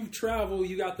 If you travel,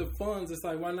 you got the funds. It's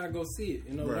like, why not go see it?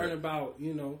 Right.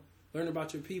 Learn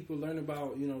about your people, learn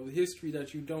about the history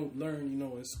that you don't learn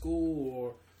in school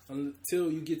or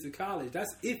until you get to college.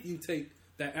 That's if you take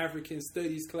that African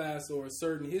studies class or a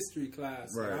certain history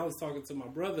class. Right. Like, I was talking to my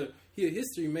brother. He a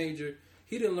history major.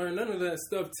 He didn't learn none of that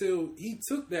stuff till he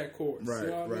took that course. Right,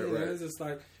 you know what I mean? Right. And it's just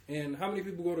like, and how many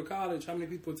people go to college? How many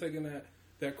people are taking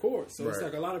that course? So it's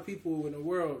like a lot of people in the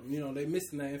world, they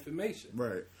missing that information.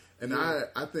 Right. And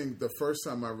I think the first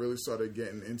time I really started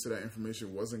getting into that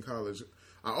information was in college.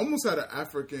 I almost had an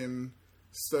African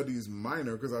studies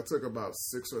minor because I took about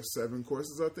 6 or 7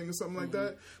 courses, I think, or something like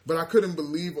that. But I couldn't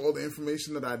believe all the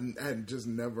information that I had just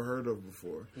never heard of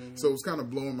before. So it was kind of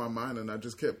blowing my mind, and I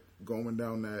just kept going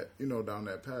down that, down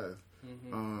that path.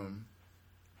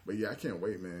 But yeah, I can't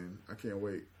wait, man. I can't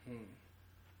wait.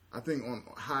 I think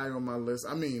high on my list,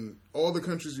 I mean, all the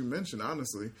countries you mentioned,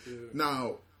 honestly. Yeah.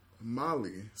 Now,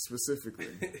 Mali specifically,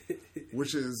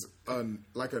 which is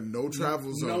like a no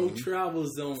travel zone. No travel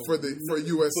zone for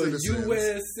U.S. citizens. For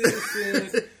U.S.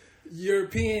 citizens,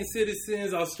 European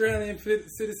citizens, Australian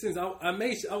citizens. I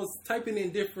was typing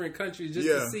in different countries just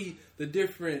to see the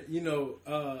different,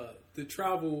 the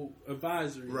travel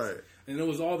advisories. Right. And it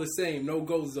was all the same. No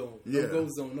go zone. No go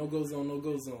zone. No go zone. No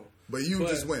go zone. But you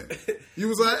just went. You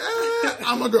was like,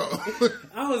 I'm going to go.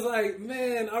 I was like,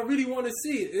 man, I really want to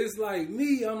see it. It's like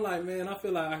me. I'm like, man, I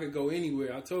feel like I could go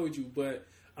anywhere. I told you. But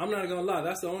I'm not going to lie.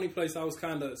 That's the only place I was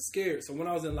kind of scared. So when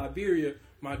I was in Liberia,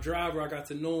 my driver, I got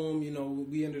to know him.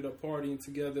 We ended up partying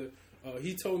together.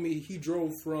 He told me he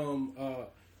drove from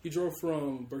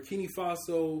Burkina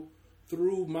Faso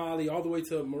through Mali all the way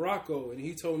to Morocco. And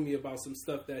he told me about some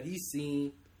stuff that he's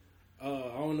seen. I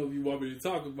don't know if you want me to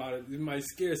talk about it. It might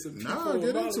scare some people. Nah,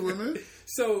 get into it, man.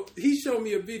 So he showed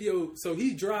me a video. So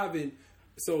he driving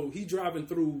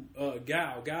through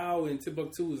Gao. Gao and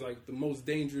Timbuktu is like the most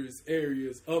dangerous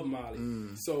areas of Mali.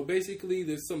 So basically,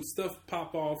 there's some stuff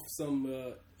pop off.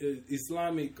 Some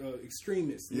Islamic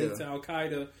extremists linked to Al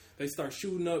Qaeda. They start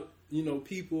shooting up,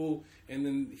 people, and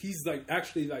then he's like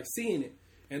actually like seeing it.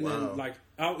 And then, like,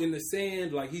 out in the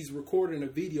sand, like, he's recording a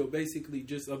video, basically,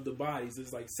 just of the bodies.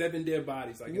 There's, like, 7 dead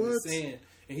bodies, like, in the sand.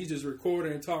 And he's just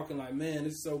recording and talking, like, man,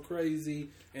 this is so crazy.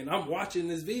 And I'm watching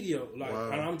this video. Like,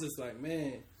 and I'm just like,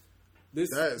 man, this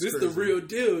is the real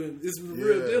deal. This is the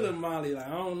real deal in Mali. Like,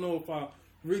 I don't know if I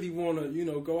really want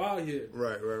to, go out here.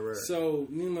 Right. So,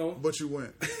 But you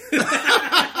went.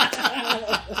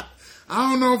 I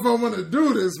don't know if I want to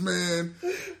do this, man.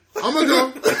 I'm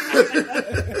going to go.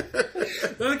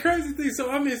 The crazy thing, so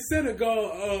I'm in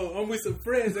Senegal, I'm with some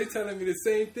friends, they telling me the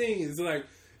same thing. It's like,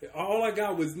 all I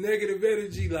got was negative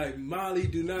energy, like, Mali,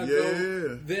 do not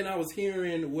go. Then I was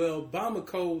hearing, well,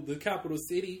 Bamako, the capital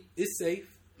city, is safe.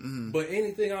 But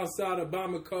anything outside of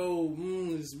Bamako,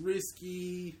 is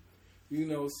risky,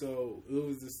 so it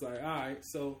was just like, all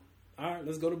right,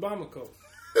 let's go to Bamako.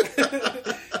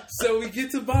 So we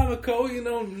get to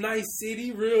Bamako, nice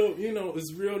city, real,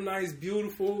 it's real nice,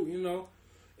 beautiful,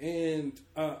 And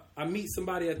I meet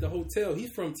somebody at the hotel.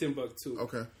 He's from Timbuktu.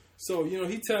 Okay. So,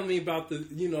 he telling me about the,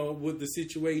 with the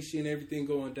situation, everything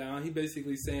going down. He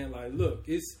basically saying like, look,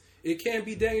 it can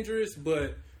be dangerous,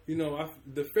 but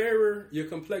the fairer your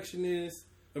complexion is,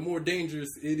 the more dangerous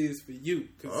it is for you.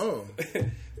 Oh.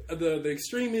 the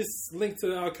extremists linked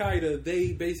to Al Qaeda,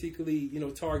 they basically,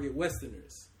 target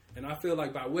Westerners. And I feel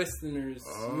like by Westerners,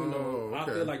 okay. I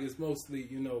feel like it's mostly,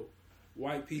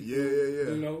 white people.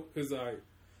 Yeah. Because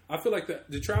I feel like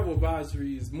the travel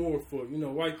advisory is more for,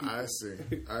 white people. I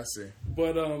see.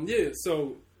 But,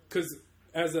 so, because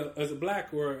as a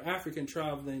black or African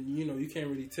traveling, you can't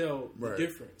really tell the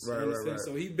difference. Right.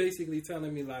 So he basically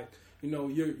telling me like,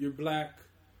 you're black,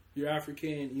 you're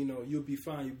African, you'll be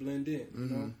fine, you blend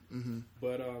in, Mm-hmm.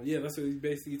 But that's what he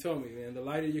basically told me, man. The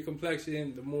lighter your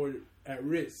complexion, the more at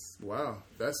risk. Wow,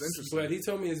 that's interesting. But he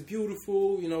told me it's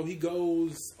beautiful. He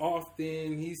goes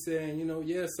often. He's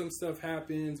saying, some stuff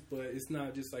happens, but it's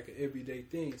not just like an everyday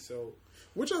thing. So,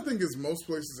 which I think is most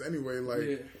places anyway.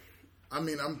 Like, I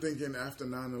mean, I'm thinking after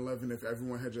 9/11, if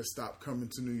everyone had just stopped coming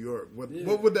to New York, what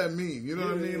would that mean? You know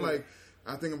what I mean? Like,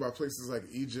 I think about places like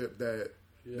Egypt that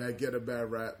get a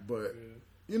bad rap, but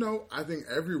I think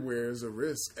everywhere is a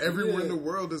risk. Everywhere in the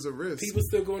world is a risk. People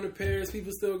still going to Paris.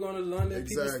 People still going to London.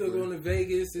 People still going to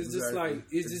Vegas. It's just like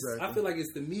I feel like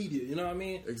it's the media. You know what I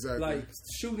mean? Exactly. Like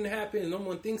shooting happened, no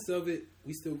one thinks of it.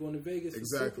 We still going to Vegas.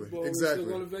 Exactly. For Super Bowl. We still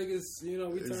going to Vegas. We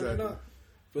turning up.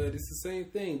 But it's the same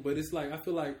thing. But it's like I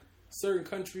feel like certain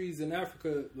countries in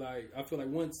Africa, like I feel like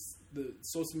once the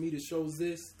social media shows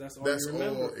this, that's all you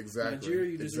remember. Exactly.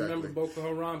 Nigeria, you just remember Boko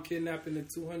Haram kidnapping the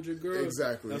 200 girls.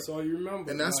 Exactly. That's all you remember.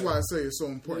 And that's why I say it's so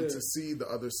important to see the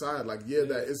other side. Like,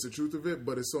 that is the truth of it,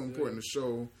 but it's so important to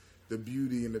show the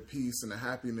beauty and the peace and the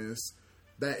happiness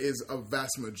that is a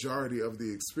vast majority of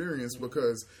the experience,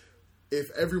 because if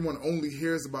everyone only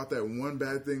hears about that one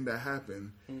bad thing that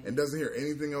happened and doesn't hear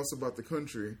anything else about the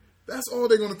country, that's all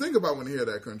they're going to think about when they hear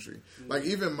that country. Like,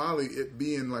 even Mali, it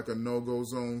being like a no-go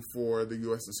zone for the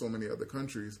U.S. and so many other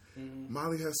countries,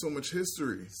 Mali has so much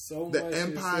history. The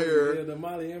empire. The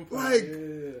Mali Empire.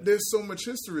 Like, there's so much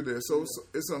history there. So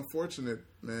it's unfortunate,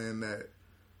 man, that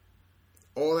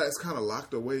all that's kind of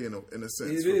locked away in a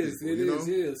sense. It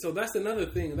is. So that's another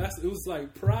thing. It was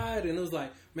like pride, and it was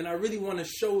like, man, I really want to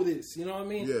show this. You know what I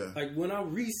mean? Yeah. Like, when I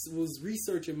was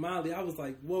researching Mali, I was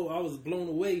like, whoa, I was blown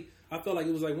away. I felt like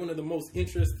it was like one of the most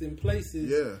interesting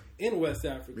places in West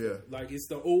Africa. Yeah. Like, it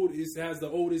has the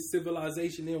oldest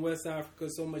civilization in West Africa,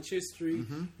 so much history.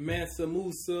 Mansa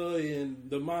Musa and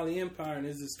the Mali Empire, and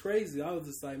it's just crazy. I was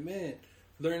just like, man,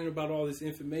 learning about all this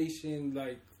information.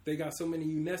 Like, they got so many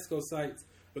UNESCO sites,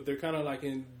 but they're kind of like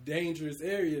in dangerous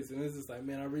areas, and it's just like,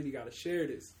 man, I really got to share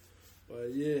this.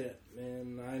 But yeah,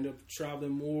 man, I ended up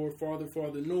traveling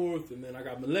farther north, and then I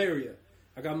got malaria.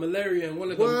 And one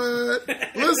of them. What?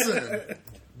 Listen,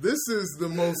 this is the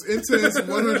most intense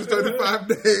 135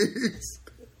 days.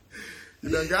 You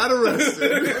done got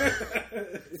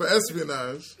arrested for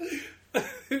espionage.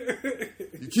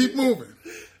 You keep moving.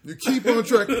 You keep on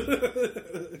trekking.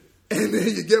 And then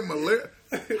you get malaria.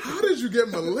 How did you get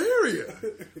malaria?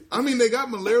 I mean, they got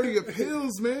malaria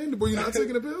pills, man. Were you not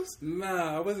taking the pills?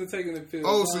 Nah, I wasn't taking the pills.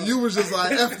 Oh, so you was just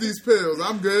like, F these pills.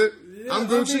 I'm good. Yeah, I'm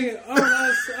Gucci.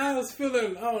 I was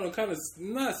feeling, I don't know, kind of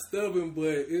not stubborn, but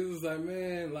it was like,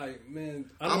 man,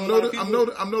 I'm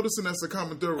noticing that's a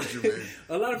common thread with you, man.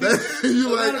 A lot of people,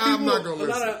 you like, I'm not gonna listen.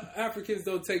 A lot of Africans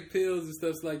don't take pills and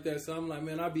stuff like that, so I'm like,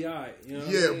 man, I'll be alright. You know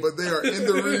yeah, but they are in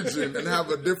the region and have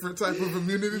a different type of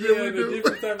immunity than we do.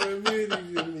 Different type of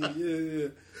immunity than me. Yeah.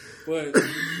 But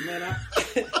man,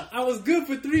 I was good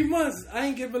for 3 months. I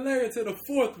ain't get malaria till the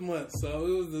 4th month, so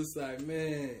it was just like,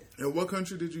 man. And what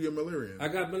country did you get malaria in? I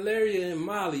got malaria in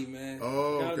Mali, man.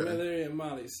 Oh, okay. Got malaria in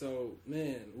Mali. So,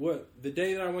 man, the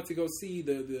day that I went to go see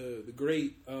the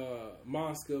great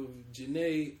mosque of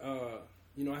Janneh,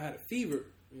 I had a fever.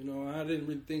 I didn't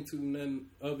really think too none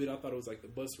of it. I thought it was like the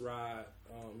bus ride,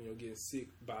 getting sick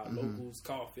by locals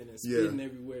coughing and spitting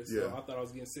everywhere. So I thought I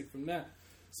was getting sick from that.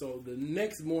 So the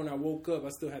next morning I woke up, I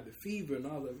still had the fever, and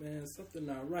I was like, man, something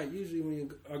not right. Usually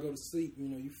when I go to sleep,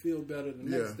 you feel better the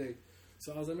next day.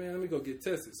 So I was like, man, let me go get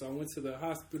tested. So I went to the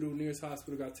hospital, nearest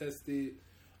hospital, got tested.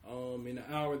 In an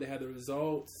hour they had the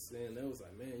results, and they was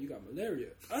like, man, you got malaria.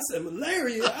 I said,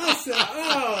 malaria? I said,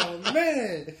 oh,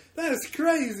 man, that's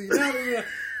crazy. Not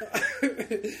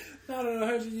in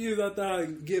 100 years I thought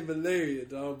I'd get malaria,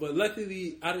 dog. But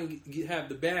luckily I didn't have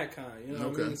the bad kind, you know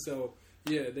what I mean? So,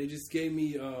 yeah, they just gave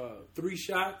me 3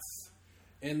 shots,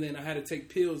 and then I had to take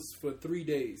pills for 3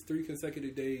 days, 3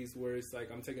 consecutive days, where it's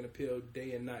like I'm taking a pill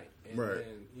day and night. And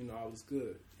then, I was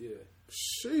good. Yeah.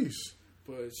 Sheesh.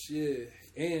 But shit,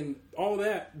 and all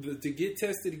that to get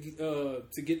tested,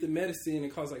 to get the medicine,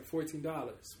 it costs like $14.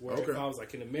 Where if I was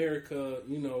like in America,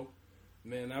 you know,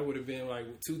 man, that would have been like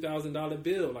 $2,000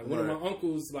 bill. Like one of my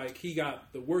uncles, like he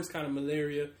got the worst kind of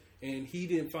malaria, and he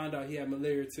didn't find out he had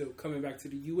malaria till coming back to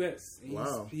the U.S. And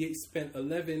he spent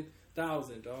 $11,000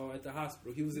 at the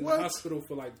hospital. He was in the hospital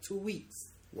for like 2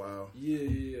 weeks. Wow.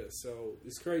 Yeah. So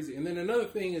it's crazy. And then another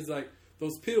thing is like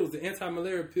those pills, the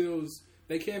anti-malaria pills.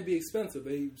 They can be expensive.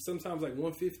 They sometimes like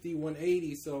 $150,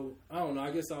 $180. So I don't know.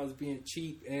 I guess I was being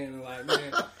cheap and like,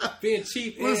 man, being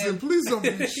cheap. Listen, please don't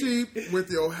be cheap with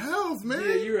your health, man.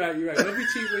 Yeah, you're right. Don't be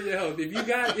cheap with your health. If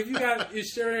you got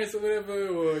insurance or whatever,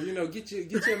 or you know, get your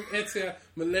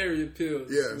anti-malaria pills.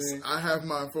 Yes, man. I have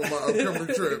mine for my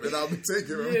upcoming trip, and I'll be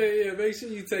taking them. Yeah. Make sure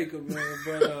you take them, man.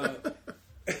 But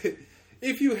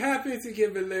if you happen to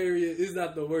get malaria, it's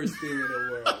not the worst thing in the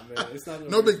world, man. It's not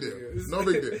no big deal. No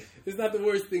big deal. It's not the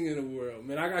worst thing in the world,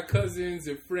 man. I got cousins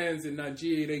and friends in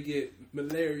Nigeria. They get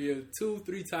malaria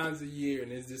 2-3 times a year,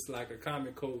 and it's just like a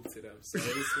common cold to them. So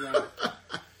it's like,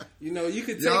 you know, you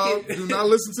could take Y'all do not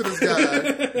listen to this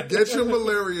guy. Get your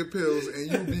malaria pills,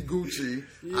 and you'll be Gucci.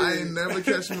 Yeah. I ain't never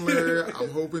catch malaria.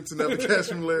 I'm hoping to never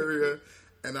catch malaria,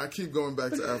 and I keep going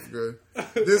back to Africa.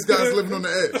 This guy's living on the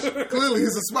edge. Clearly,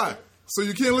 he's a spy. So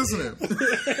you can't listen to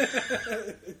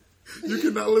him. You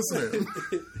cannot listen to him.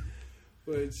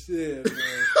 But shit,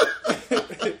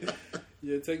 man.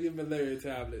 Yeah, take your malaria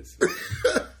tablets.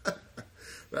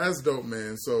 That's dope,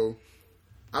 man. So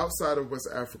outside of West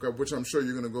Africa, which I'm sure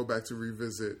you're going to go back to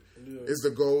revisit, is the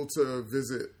goal to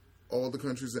visit all the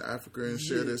countries in Africa and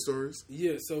share their stories?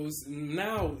 Yeah, so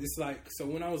now it's like, so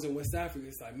when I was in West Africa,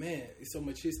 it's like, man, it's so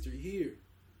much history here.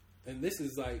 And this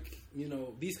is like, you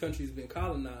know, these countries have been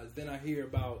colonized. Then I hear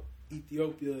about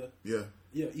Ethiopia. Yeah,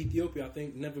 Ethiopia, I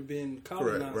think, never been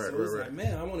colonized. Right, so it's like,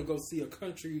 man, I want to go see a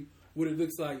country what it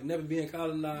looks like, never being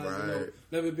colonized, you know,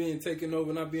 never being taken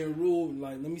over, not being ruled.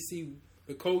 Like, let me see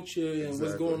the culture and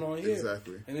what's going on here.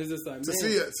 Exactly. And it's just like, to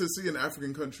see an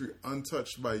African country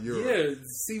untouched by Europe. Yeah,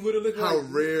 see what it looks like. How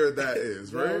rare that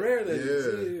is, right? How rare that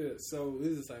is. Yeah. So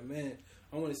it's just like, man,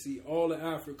 I want to see all of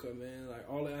Africa, man. Like,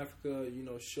 all of Africa, you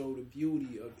know, show the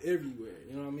beauty of everywhere.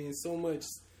 You know what I mean? So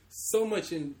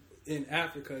much in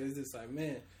Africa is just like,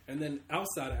 man. And then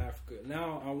outside of Africa,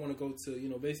 now I want to go to, you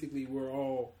know, basically where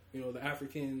all, you know, the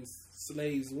African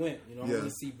slaves went. You know, I want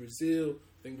to see Brazil.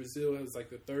 I think Brazil has like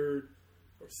the third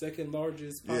or second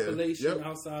largest population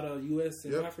outside of U.S.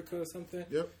 and Africa or something.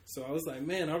 So I was like,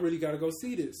 man, I really got to go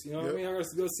see this. You know what I mean? I got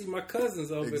to go see my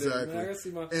cousins over there. Man. I got to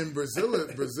see my... In Brazil,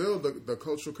 the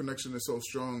cultural connection is so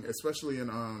strong, especially in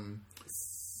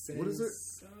what is it?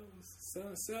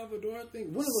 Salvador, I think.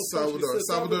 One of those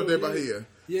Salvador de Bahia.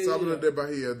 Salvador de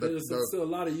Bahia. There's still a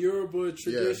lot of Yoruba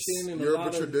tradition. And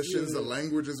Yoruba traditions. The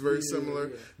language is very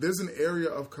similar. There's an area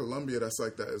of Colombia that's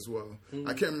like that as well.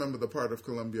 I can't remember the part of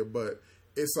Colombia, but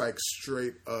it's like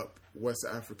straight up West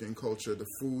African culture. The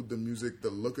food, the music, the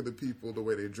look of the people, the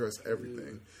way they dress,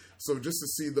 everything. So just to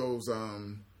see those,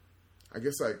 I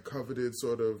guess like coveted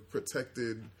sort of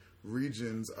protected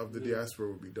regions of the diaspora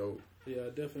would be dope. Yeah, I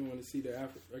definitely want to see the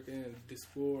African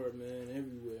diaspora, man,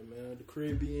 everywhere, man. The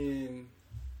Caribbean,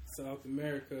 South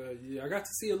America. Yeah, I got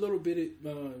to see a little bit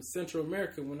of Central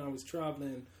America when I was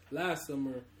traveling last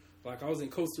summer. Like, I was in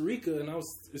Costa Rica, and I was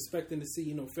expecting to see,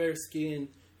 you know, fair-skinned,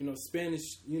 you know,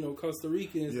 Spanish, you know, Costa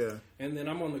Ricans. Yeah. And then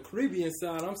I'm on the Caribbean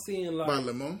side. I'm seeing, like... By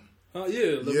Limon? Limon.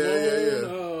 Yeah.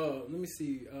 Let me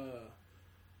see.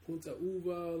 Punta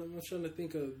Uva. I'm trying to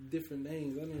think of different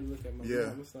names. I didn't look at my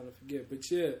mom. I'm starting to forget. But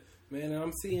yeah, man,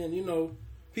 I'm seeing, you know,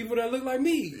 people that look like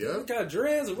me. They got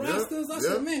dreads, rastas. I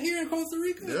said, man, here in Costa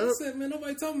Rica. I said, man,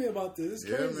 nobody told me about this. It's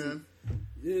crazy. Yeah, man.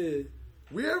 Yeah.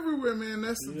 We everywhere, man.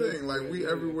 That's the thing. Like, we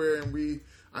everywhere, and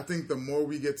I think the more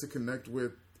we get to connect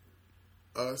with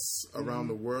us around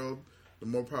the world, the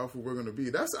more powerful we're going to be.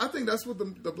 I think that's what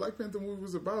the Black Panther movie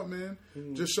was about, man.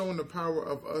 Just showing the power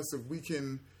of us if we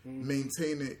can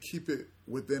maintain it, keep it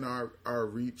within our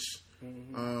reach.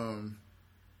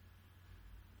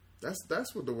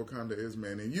 That's what the Wakanda is,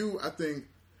 man. And you, I think,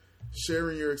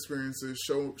 sharing your experiences,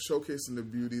 showcasing the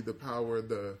beauty, the power,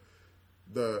 the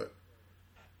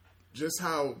just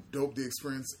how dope the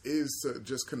experience is to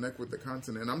just connect with the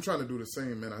continent. And I'm trying to do the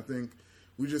same, man. I think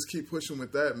we just keep pushing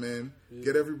with that, man.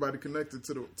 Get everybody connected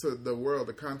to the world,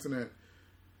 the continent,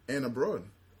 and abroad.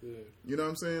 Yeah. You know what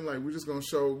I'm saying? Like, we're gonna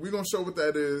show what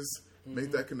that is,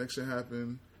 make that connection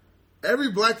happen. Every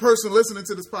black person listening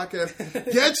to this podcast,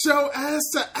 get your ass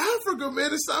to Africa,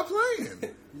 man, and stop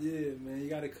playing. Yeah, man, you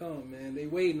gotta come, man. They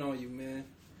waiting on you, man.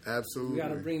 Absolutely.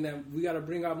 We gotta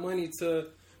bring our money to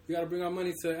We got to bring our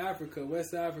money to Africa,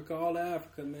 West Africa, all of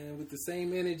Africa, man, with the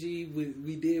same energy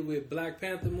we did with Black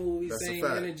Panther movie, same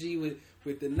energy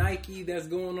with the Nike that's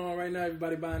going on right now.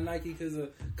 Everybody buying Nike because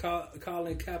of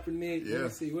Colin Kaepernick. Yeah.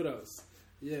 Let's see, what else?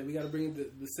 Yeah, we got to bring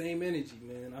the same energy,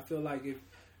 man. I feel like if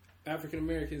African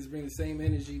Americans bring the same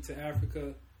energy to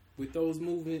Africa with those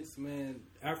movements, man,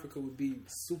 Africa would be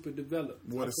super developed.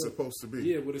 What it's supposed to be.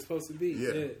 Yeah, what it's supposed to be.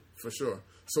 Yeah, for sure.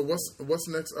 So what's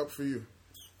next up for you?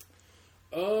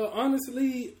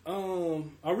 Honestly,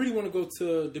 I really want to go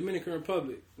to Dominican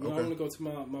Republic. You know, I want to go to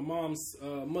my mom's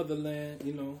motherland.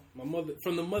 You know,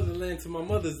 from the motherland to my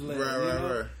mother's land.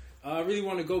 Right. I really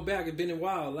want to go back. It's been a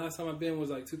while. Last time I've been was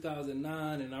like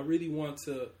 2009, and I really want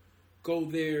to go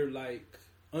there like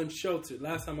unsheltered.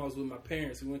 Last time I was with my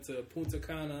parents. We went to Punta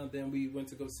Cana, then we went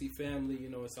to go see family, you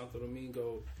know, in Santo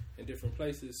Domingo and different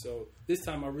places. So this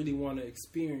time I really want to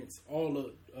experience all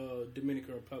of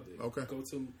Dominican Republic. Okay. Go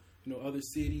to, you know, other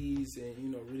cities and, you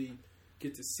know, really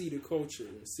get to see the culture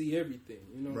and see everything,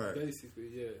 you know, basically,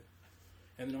 yeah.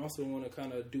 And then also want to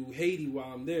kind of do Haiti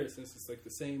while I'm there, since it's like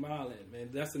the same island, man.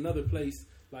 That's another place,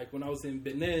 like when I was in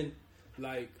Benin,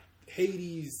 like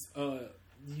Haiti's,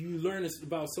 you learn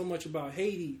about so much about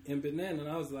Haiti in Benin, and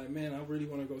I was like, man, I really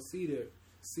want to go see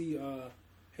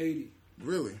Haiti.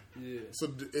 Really? Yeah.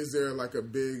 So is there like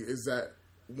is that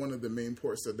one of the main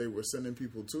ports that they were sending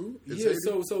people to? Yeah.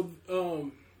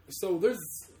 Haiti? So there's,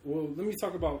 well, let me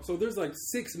talk about, so there's like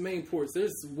 6 main ports.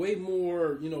 There's way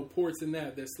more, you know, ports than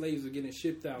that slaves are getting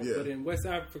shipped out. Yeah. But in West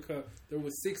Africa, there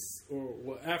was 6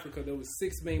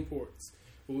 main ports.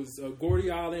 It was Gordy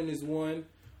Island is one.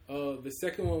 The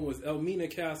second one was Elmina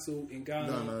Castle in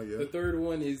Ghana. The third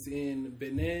one is in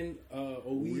Benin,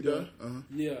 Ouida.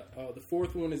 Yeah. The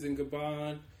fourth one is in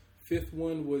Gabon. Fifth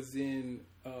one was in...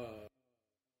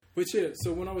 But yeah,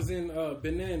 so when I was in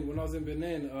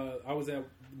Benin, I was at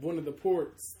one of the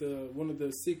ports, one of the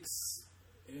 6,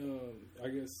 I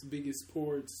guess, biggest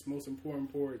ports, most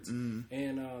important ports,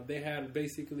 and they had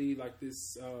basically like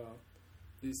this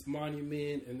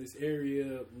monument in this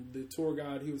area. The tour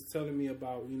guide, he was telling me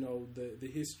about, you know, the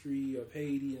history of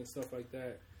Haiti and stuff like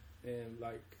that, and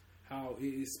like how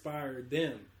it inspired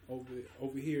them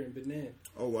over here in Benin.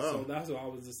 Oh wow! So that's why I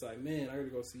was just like, man, I gotta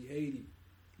go see Haiti.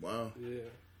 Wow. Yeah.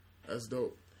 That's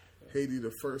dope. Haiti,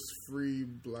 the first free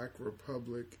black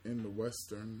republic in the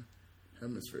Western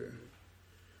Hemisphere.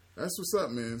 That's what's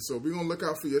up, man. So we're going to look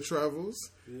out for your travels.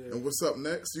 Yeah. And what's up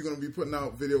next? You're going to be putting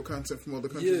out video content from other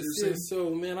countries? Yes.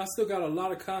 So, man, I still got a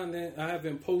lot of content I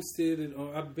haven't posted.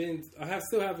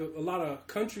 Still have a lot of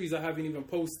countries I haven't even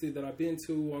posted that I've been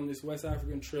to on this West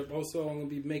African trip. Also, I'm going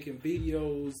to be making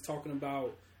videos talking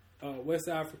about West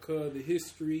Africa, the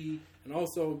history, and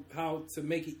also how to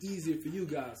make it easier for you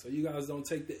guys, so you guys don't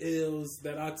take the L's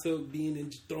that I took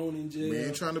thrown in jail. We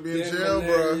ain't trying to be in jail,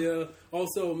 bro.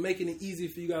 Also, making it easy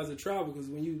for you guys to travel, because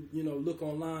when you look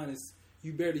online,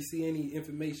 you barely see any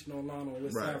information online on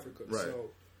West Africa. Right. So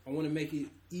I want to make it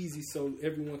easy so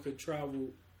everyone could travel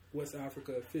West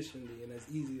Africa efficiently and as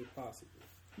easy as possible.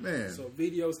 Man. So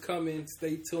videos coming.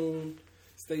 Stay tuned.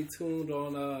 Stay tuned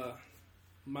on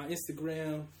my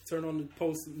Instagram. Turn on the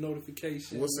post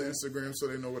notification. What's the Instagram so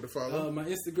they know where to follow? My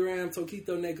Instagram,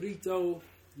 Toquito Negrito.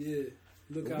 Yeah.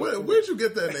 Look out. Where'd you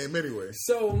get that name anyway?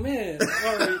 So, man,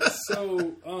 all right.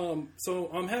 So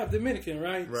I'm half Dominican,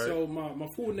 right? So my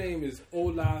full name is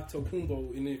Ola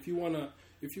Tokumbo, and if you wanna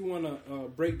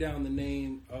break down the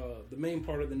name, the main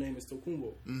part of the name is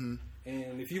Tokumbo. Mm-hmm.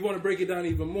 And if you want to break it down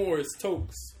even more, it's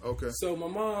Tokes. Okay. So my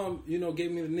mom,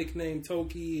 gave me the nickname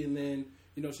Toki, and then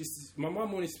my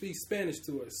mom only speaks Spanish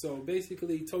to us. So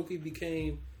basically, Toki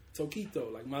became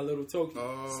Toquito, like my little Toki.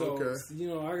 Oh, so, okay.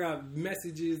 I got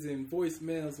messages and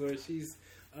voicemails where she's,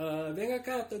 venga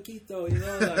acá, Toquito,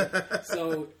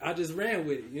 so I just ran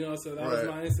with it, so that was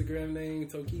my Instagram name,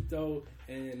 Toquito,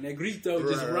 and Negrito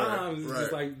just rhymes. It's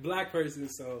just like black person,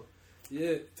 so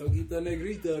yeah, Toquito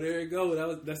Negrito, there you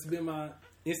go. That's been my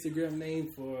Instagram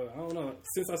name for, I don't know,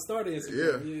 since I started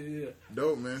Instagram. Yeah.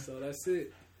 Dope, man. So that's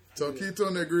it. Toquito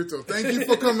Negrito. Thank you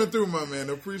for coming through, my man.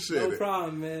 Appreciate it. No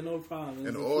problem, man. No problem.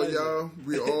 And all y'all,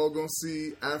 we all gonna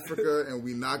see Africa, and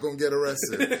we not gonna get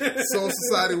arrested. Soul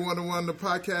Society 101, the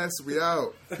podcast. We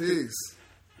out. Peace.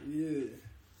 Yeah.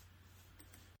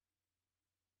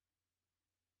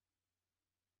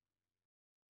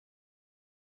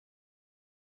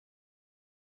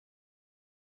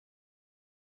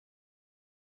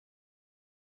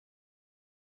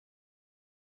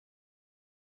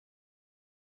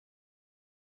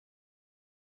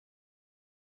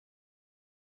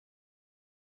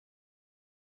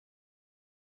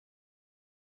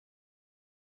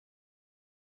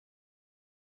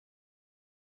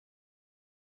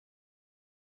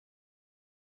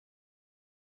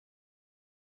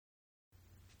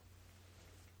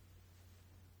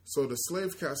 So the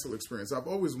slave castle experience, I've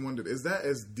always wondered, is that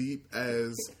as deep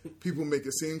as people make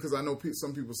it seem? Because I know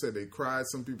some people say they cried,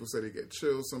 some people say they get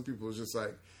chills, some people are just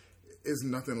like, it's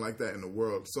nothing like that in the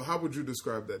world. So how would you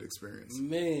describe that experience?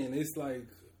 Man, it's like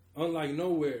unlike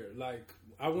nowhere. Like,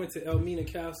 I went to Elmina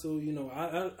Castle, you know,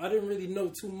 I didn't really know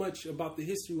too much about the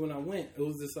history when I went. It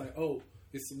was just like, oh,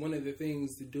 it's one of the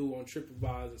things to do on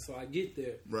TripAdvisor. So I get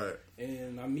there. Right.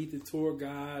 And I meet the tour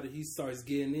guide. He starts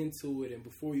getting into it. And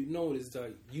before you know it, it's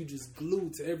like you just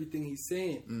glued to everything he's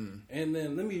saying. And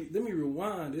then let me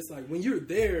rewind. It's like when you're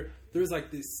there, there's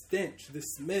like this stench,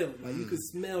 this smell. Like you could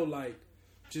smell like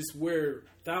just where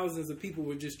thousands of people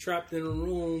were just trapped in a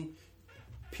room,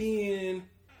 peeing.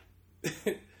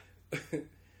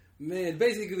 Man,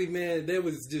 basically, man, they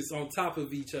was just on top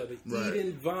of each other. Right.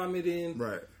 Eating, vomiting.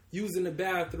 Right. Using the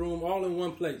bathroom all in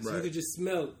one place. Right. You could just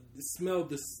smell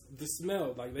the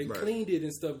smell. Like they cleaned it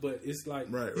and stuff, but it's like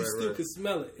you still could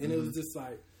smell it. And it was just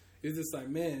like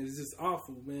man, it's just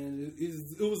awful, man.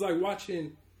 It was like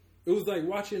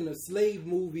watching a slave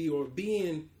movie or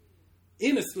being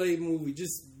in a slave movie,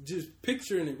 just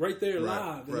picturing it right there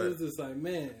live. And it was just like,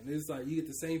 man, it's like you get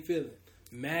the same feeling.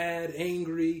 Mad,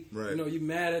 angry, you know, you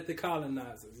mad at the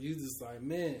colonizers. You just like,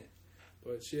 man.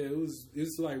 But yeah,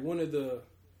 it's like one of the,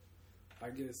 I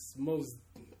guess, most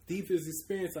deepest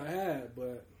experience I had.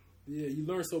 But yeah, you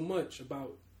learn so much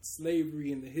about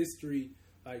slavery and the history.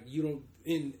 Like you don't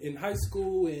in high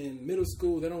school and middle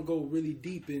school, they don't go really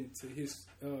deep into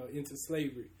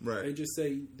slavery. Right. They just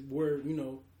say where, you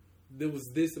know, there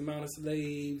was this amount of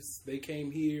slaves. They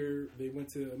came here. They went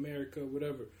to America,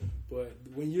 whatever. But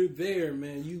when you're there,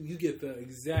 man, you get the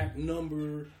exact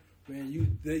number.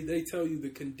 Man, they tell you the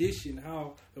condition,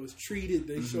 how it was treated.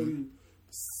 They show you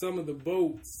some of the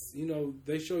boats. You know,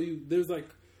 they show you. There's like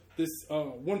this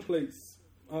one place.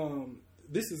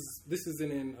 This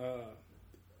isn't in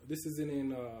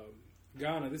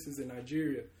Ghana. This is in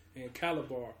Nigeria, in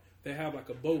Calabar. They have like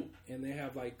a boat, and they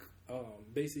have like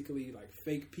basically like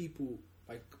fake people,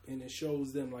 like, and it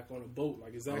shows them like on a boat,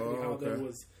 like exactly how that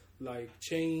was like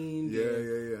chained,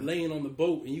 laying on the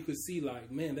boat, and you could see like,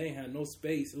 man, they ain't had no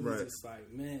space. It was just like,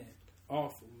 man,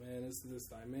 awful, man. It's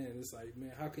just like,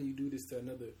 man, how can you do this to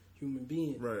another human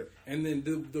being? Right. And then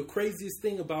the craziest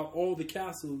thing about all the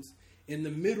castles, in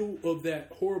the middle of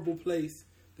that horrible place,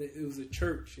 that it was a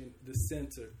church in the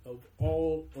center of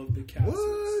all of the castles.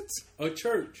 What? A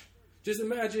church. Just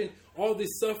imagine all this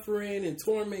suffering and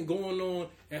torment going on,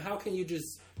 and how can you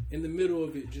just, in the middle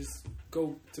of it, just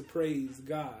go to praise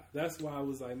God? That's why I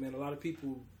was like, man, a lot of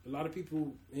people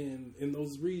in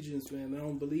those regions, man, they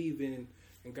don't believe in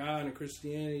God and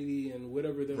Christianity and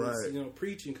whatever they was, you know,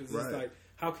 preaching, because it's like,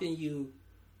 how can you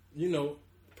know,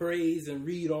 praise and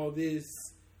read all this,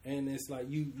 and it's like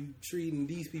you treating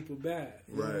these people bad,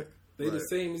 you know? They the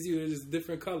same as you, they're just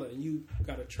different color, and you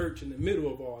got a church in the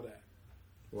middle of all that.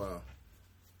 Wow.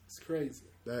 It's crazy.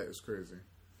 That is crazy.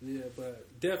 Yeah,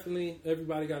 but definitely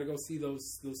everybody got to go see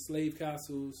those slave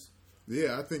castles.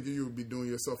 Yeah, I think you would be doing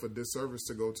yourself a disservice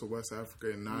to go to West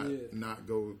Africa and not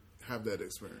go have that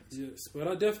experience. Yes, but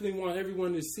I definitely want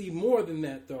everyone to see more than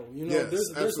that, though. You know,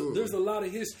 there's a lot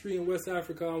of history in West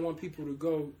Africa I want people to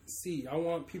go see. I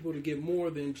want people to get more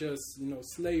than just, you know,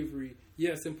 slavery.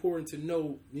 Yeah, it's important to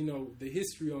know, you know, the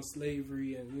history on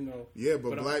slavery and, you know. Yeah,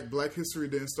 but black history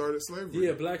didn't start at slavery.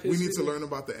 Yeah, black history. We need to learn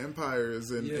about the empires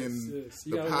and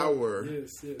the power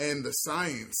and the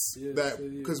science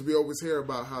because we always hear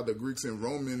about how the Greeks and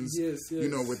Romans, you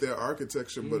know, with their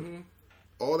architecture, but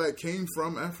all that came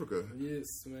from Africa. Yes,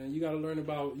 man. You got to learn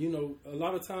about, you know, a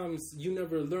lot of times you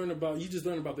just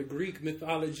learn about the Greek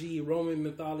mythology, Roman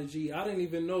mythology. I didn't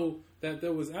even know that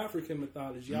there was African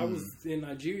mythology. I was in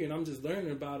Nigeria and I'm just learning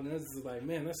about it, and it's just like,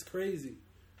 man, that's crazy.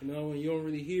 You know, and you don't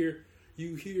really hear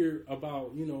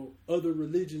about, you know, other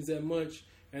religions that much.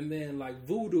 And then like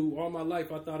voodoo, all my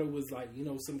life I thought it was like, you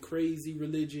know, some crazy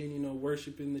religion, you know,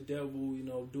 worshiping the devil, you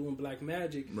know, doing black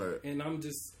magic. Right. And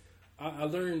I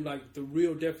learned like the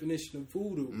real definition of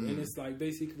voodoo, and it's like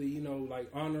basically, you know, like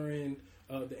honoring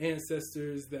the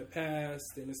ancestors that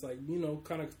passed, and it's like, you know,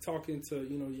 kind of talking to,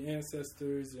 you know, your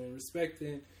ancestors and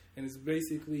respecting, and it's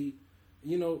basically,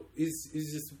 you know, it's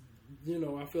just, you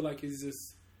know, I feel like it's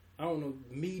just, I don't know,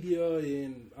 media,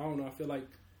 and I don't know, I feel like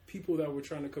people that were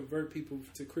trying to convert people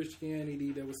to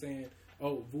Christianity that were saying,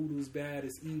 oh, voodoo's bad,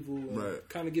 it's evil, and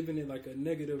kind of giving it like a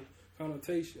negative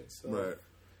connotation. So,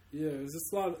 yeah,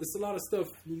 it's a lot of stuff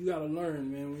you got to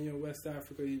learn, man, when you're in West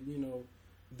Africa. You know,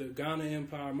 the Ghana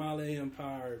Empire, Mali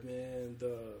Empire, man,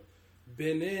 the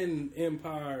Benin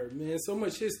Empire, man, so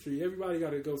much history. Everybody got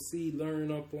to go see,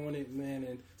 learn up on it, man,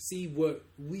 and see what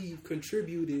we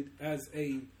contributed as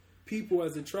a people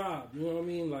as a tribe. You know what I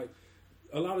mean? Like,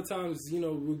 a lot of times, you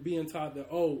know, we're being taught that,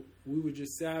 oh, we were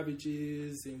just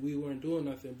savages and we weren't doing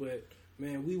nothing. But,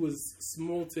 man, we was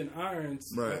molten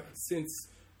irons since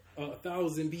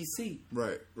 1000 BC.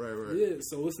 Right. Yeah,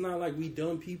 so it's not like we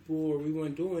dumb people or we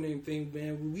weren't doing anything,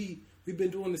 man. We've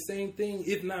been doing the same thing,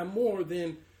 if not more,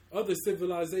 than other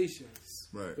civilizations.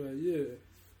 Right. But, yeah.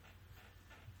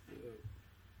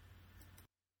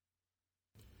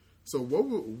 So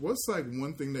what's like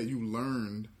one thing that you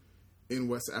learned in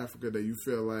West Africa that you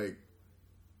feel like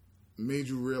made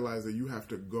you realize that you have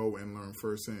to go and learn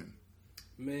firsthand?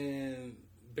 Man,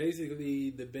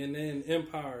 basically the Benin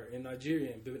Empire in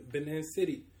Nigeria, Benin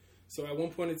City. So at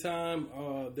one point in time,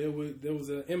 there was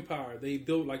an empire. They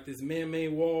built like this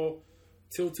man-made wall.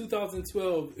 Till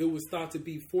 2012, it was thought to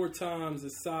be 4 times the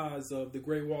size of the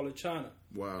Great Wall of China.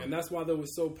 Wow. And that's why that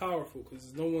was so powerful,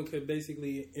 because no one could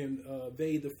basically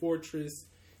invade the fortress.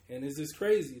 And it's just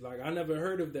crazy. Like, I never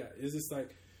heard of that. It's just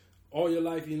like, all your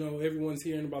life, you know, everyone's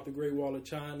hearing about the Great Wall of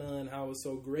China and how it's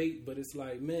so great. But it's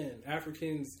like, man,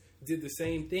 Africans did the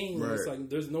same thing. Right. It's like,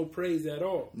 there's no praise at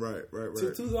all. Right.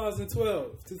 Till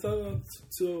 2012.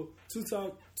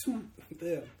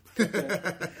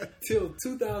 Till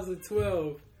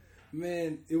 2012,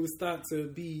 man, it was thought to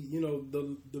be, you know,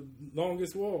 the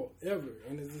longest wall ever,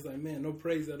 and it's just like, man, no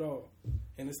praise at all.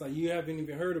 And it's like, you haven't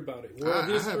even heard about it. I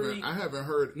haven't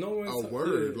heard a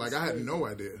word. Like, I had no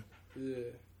idea.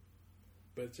 Yeah,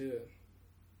 but yeah,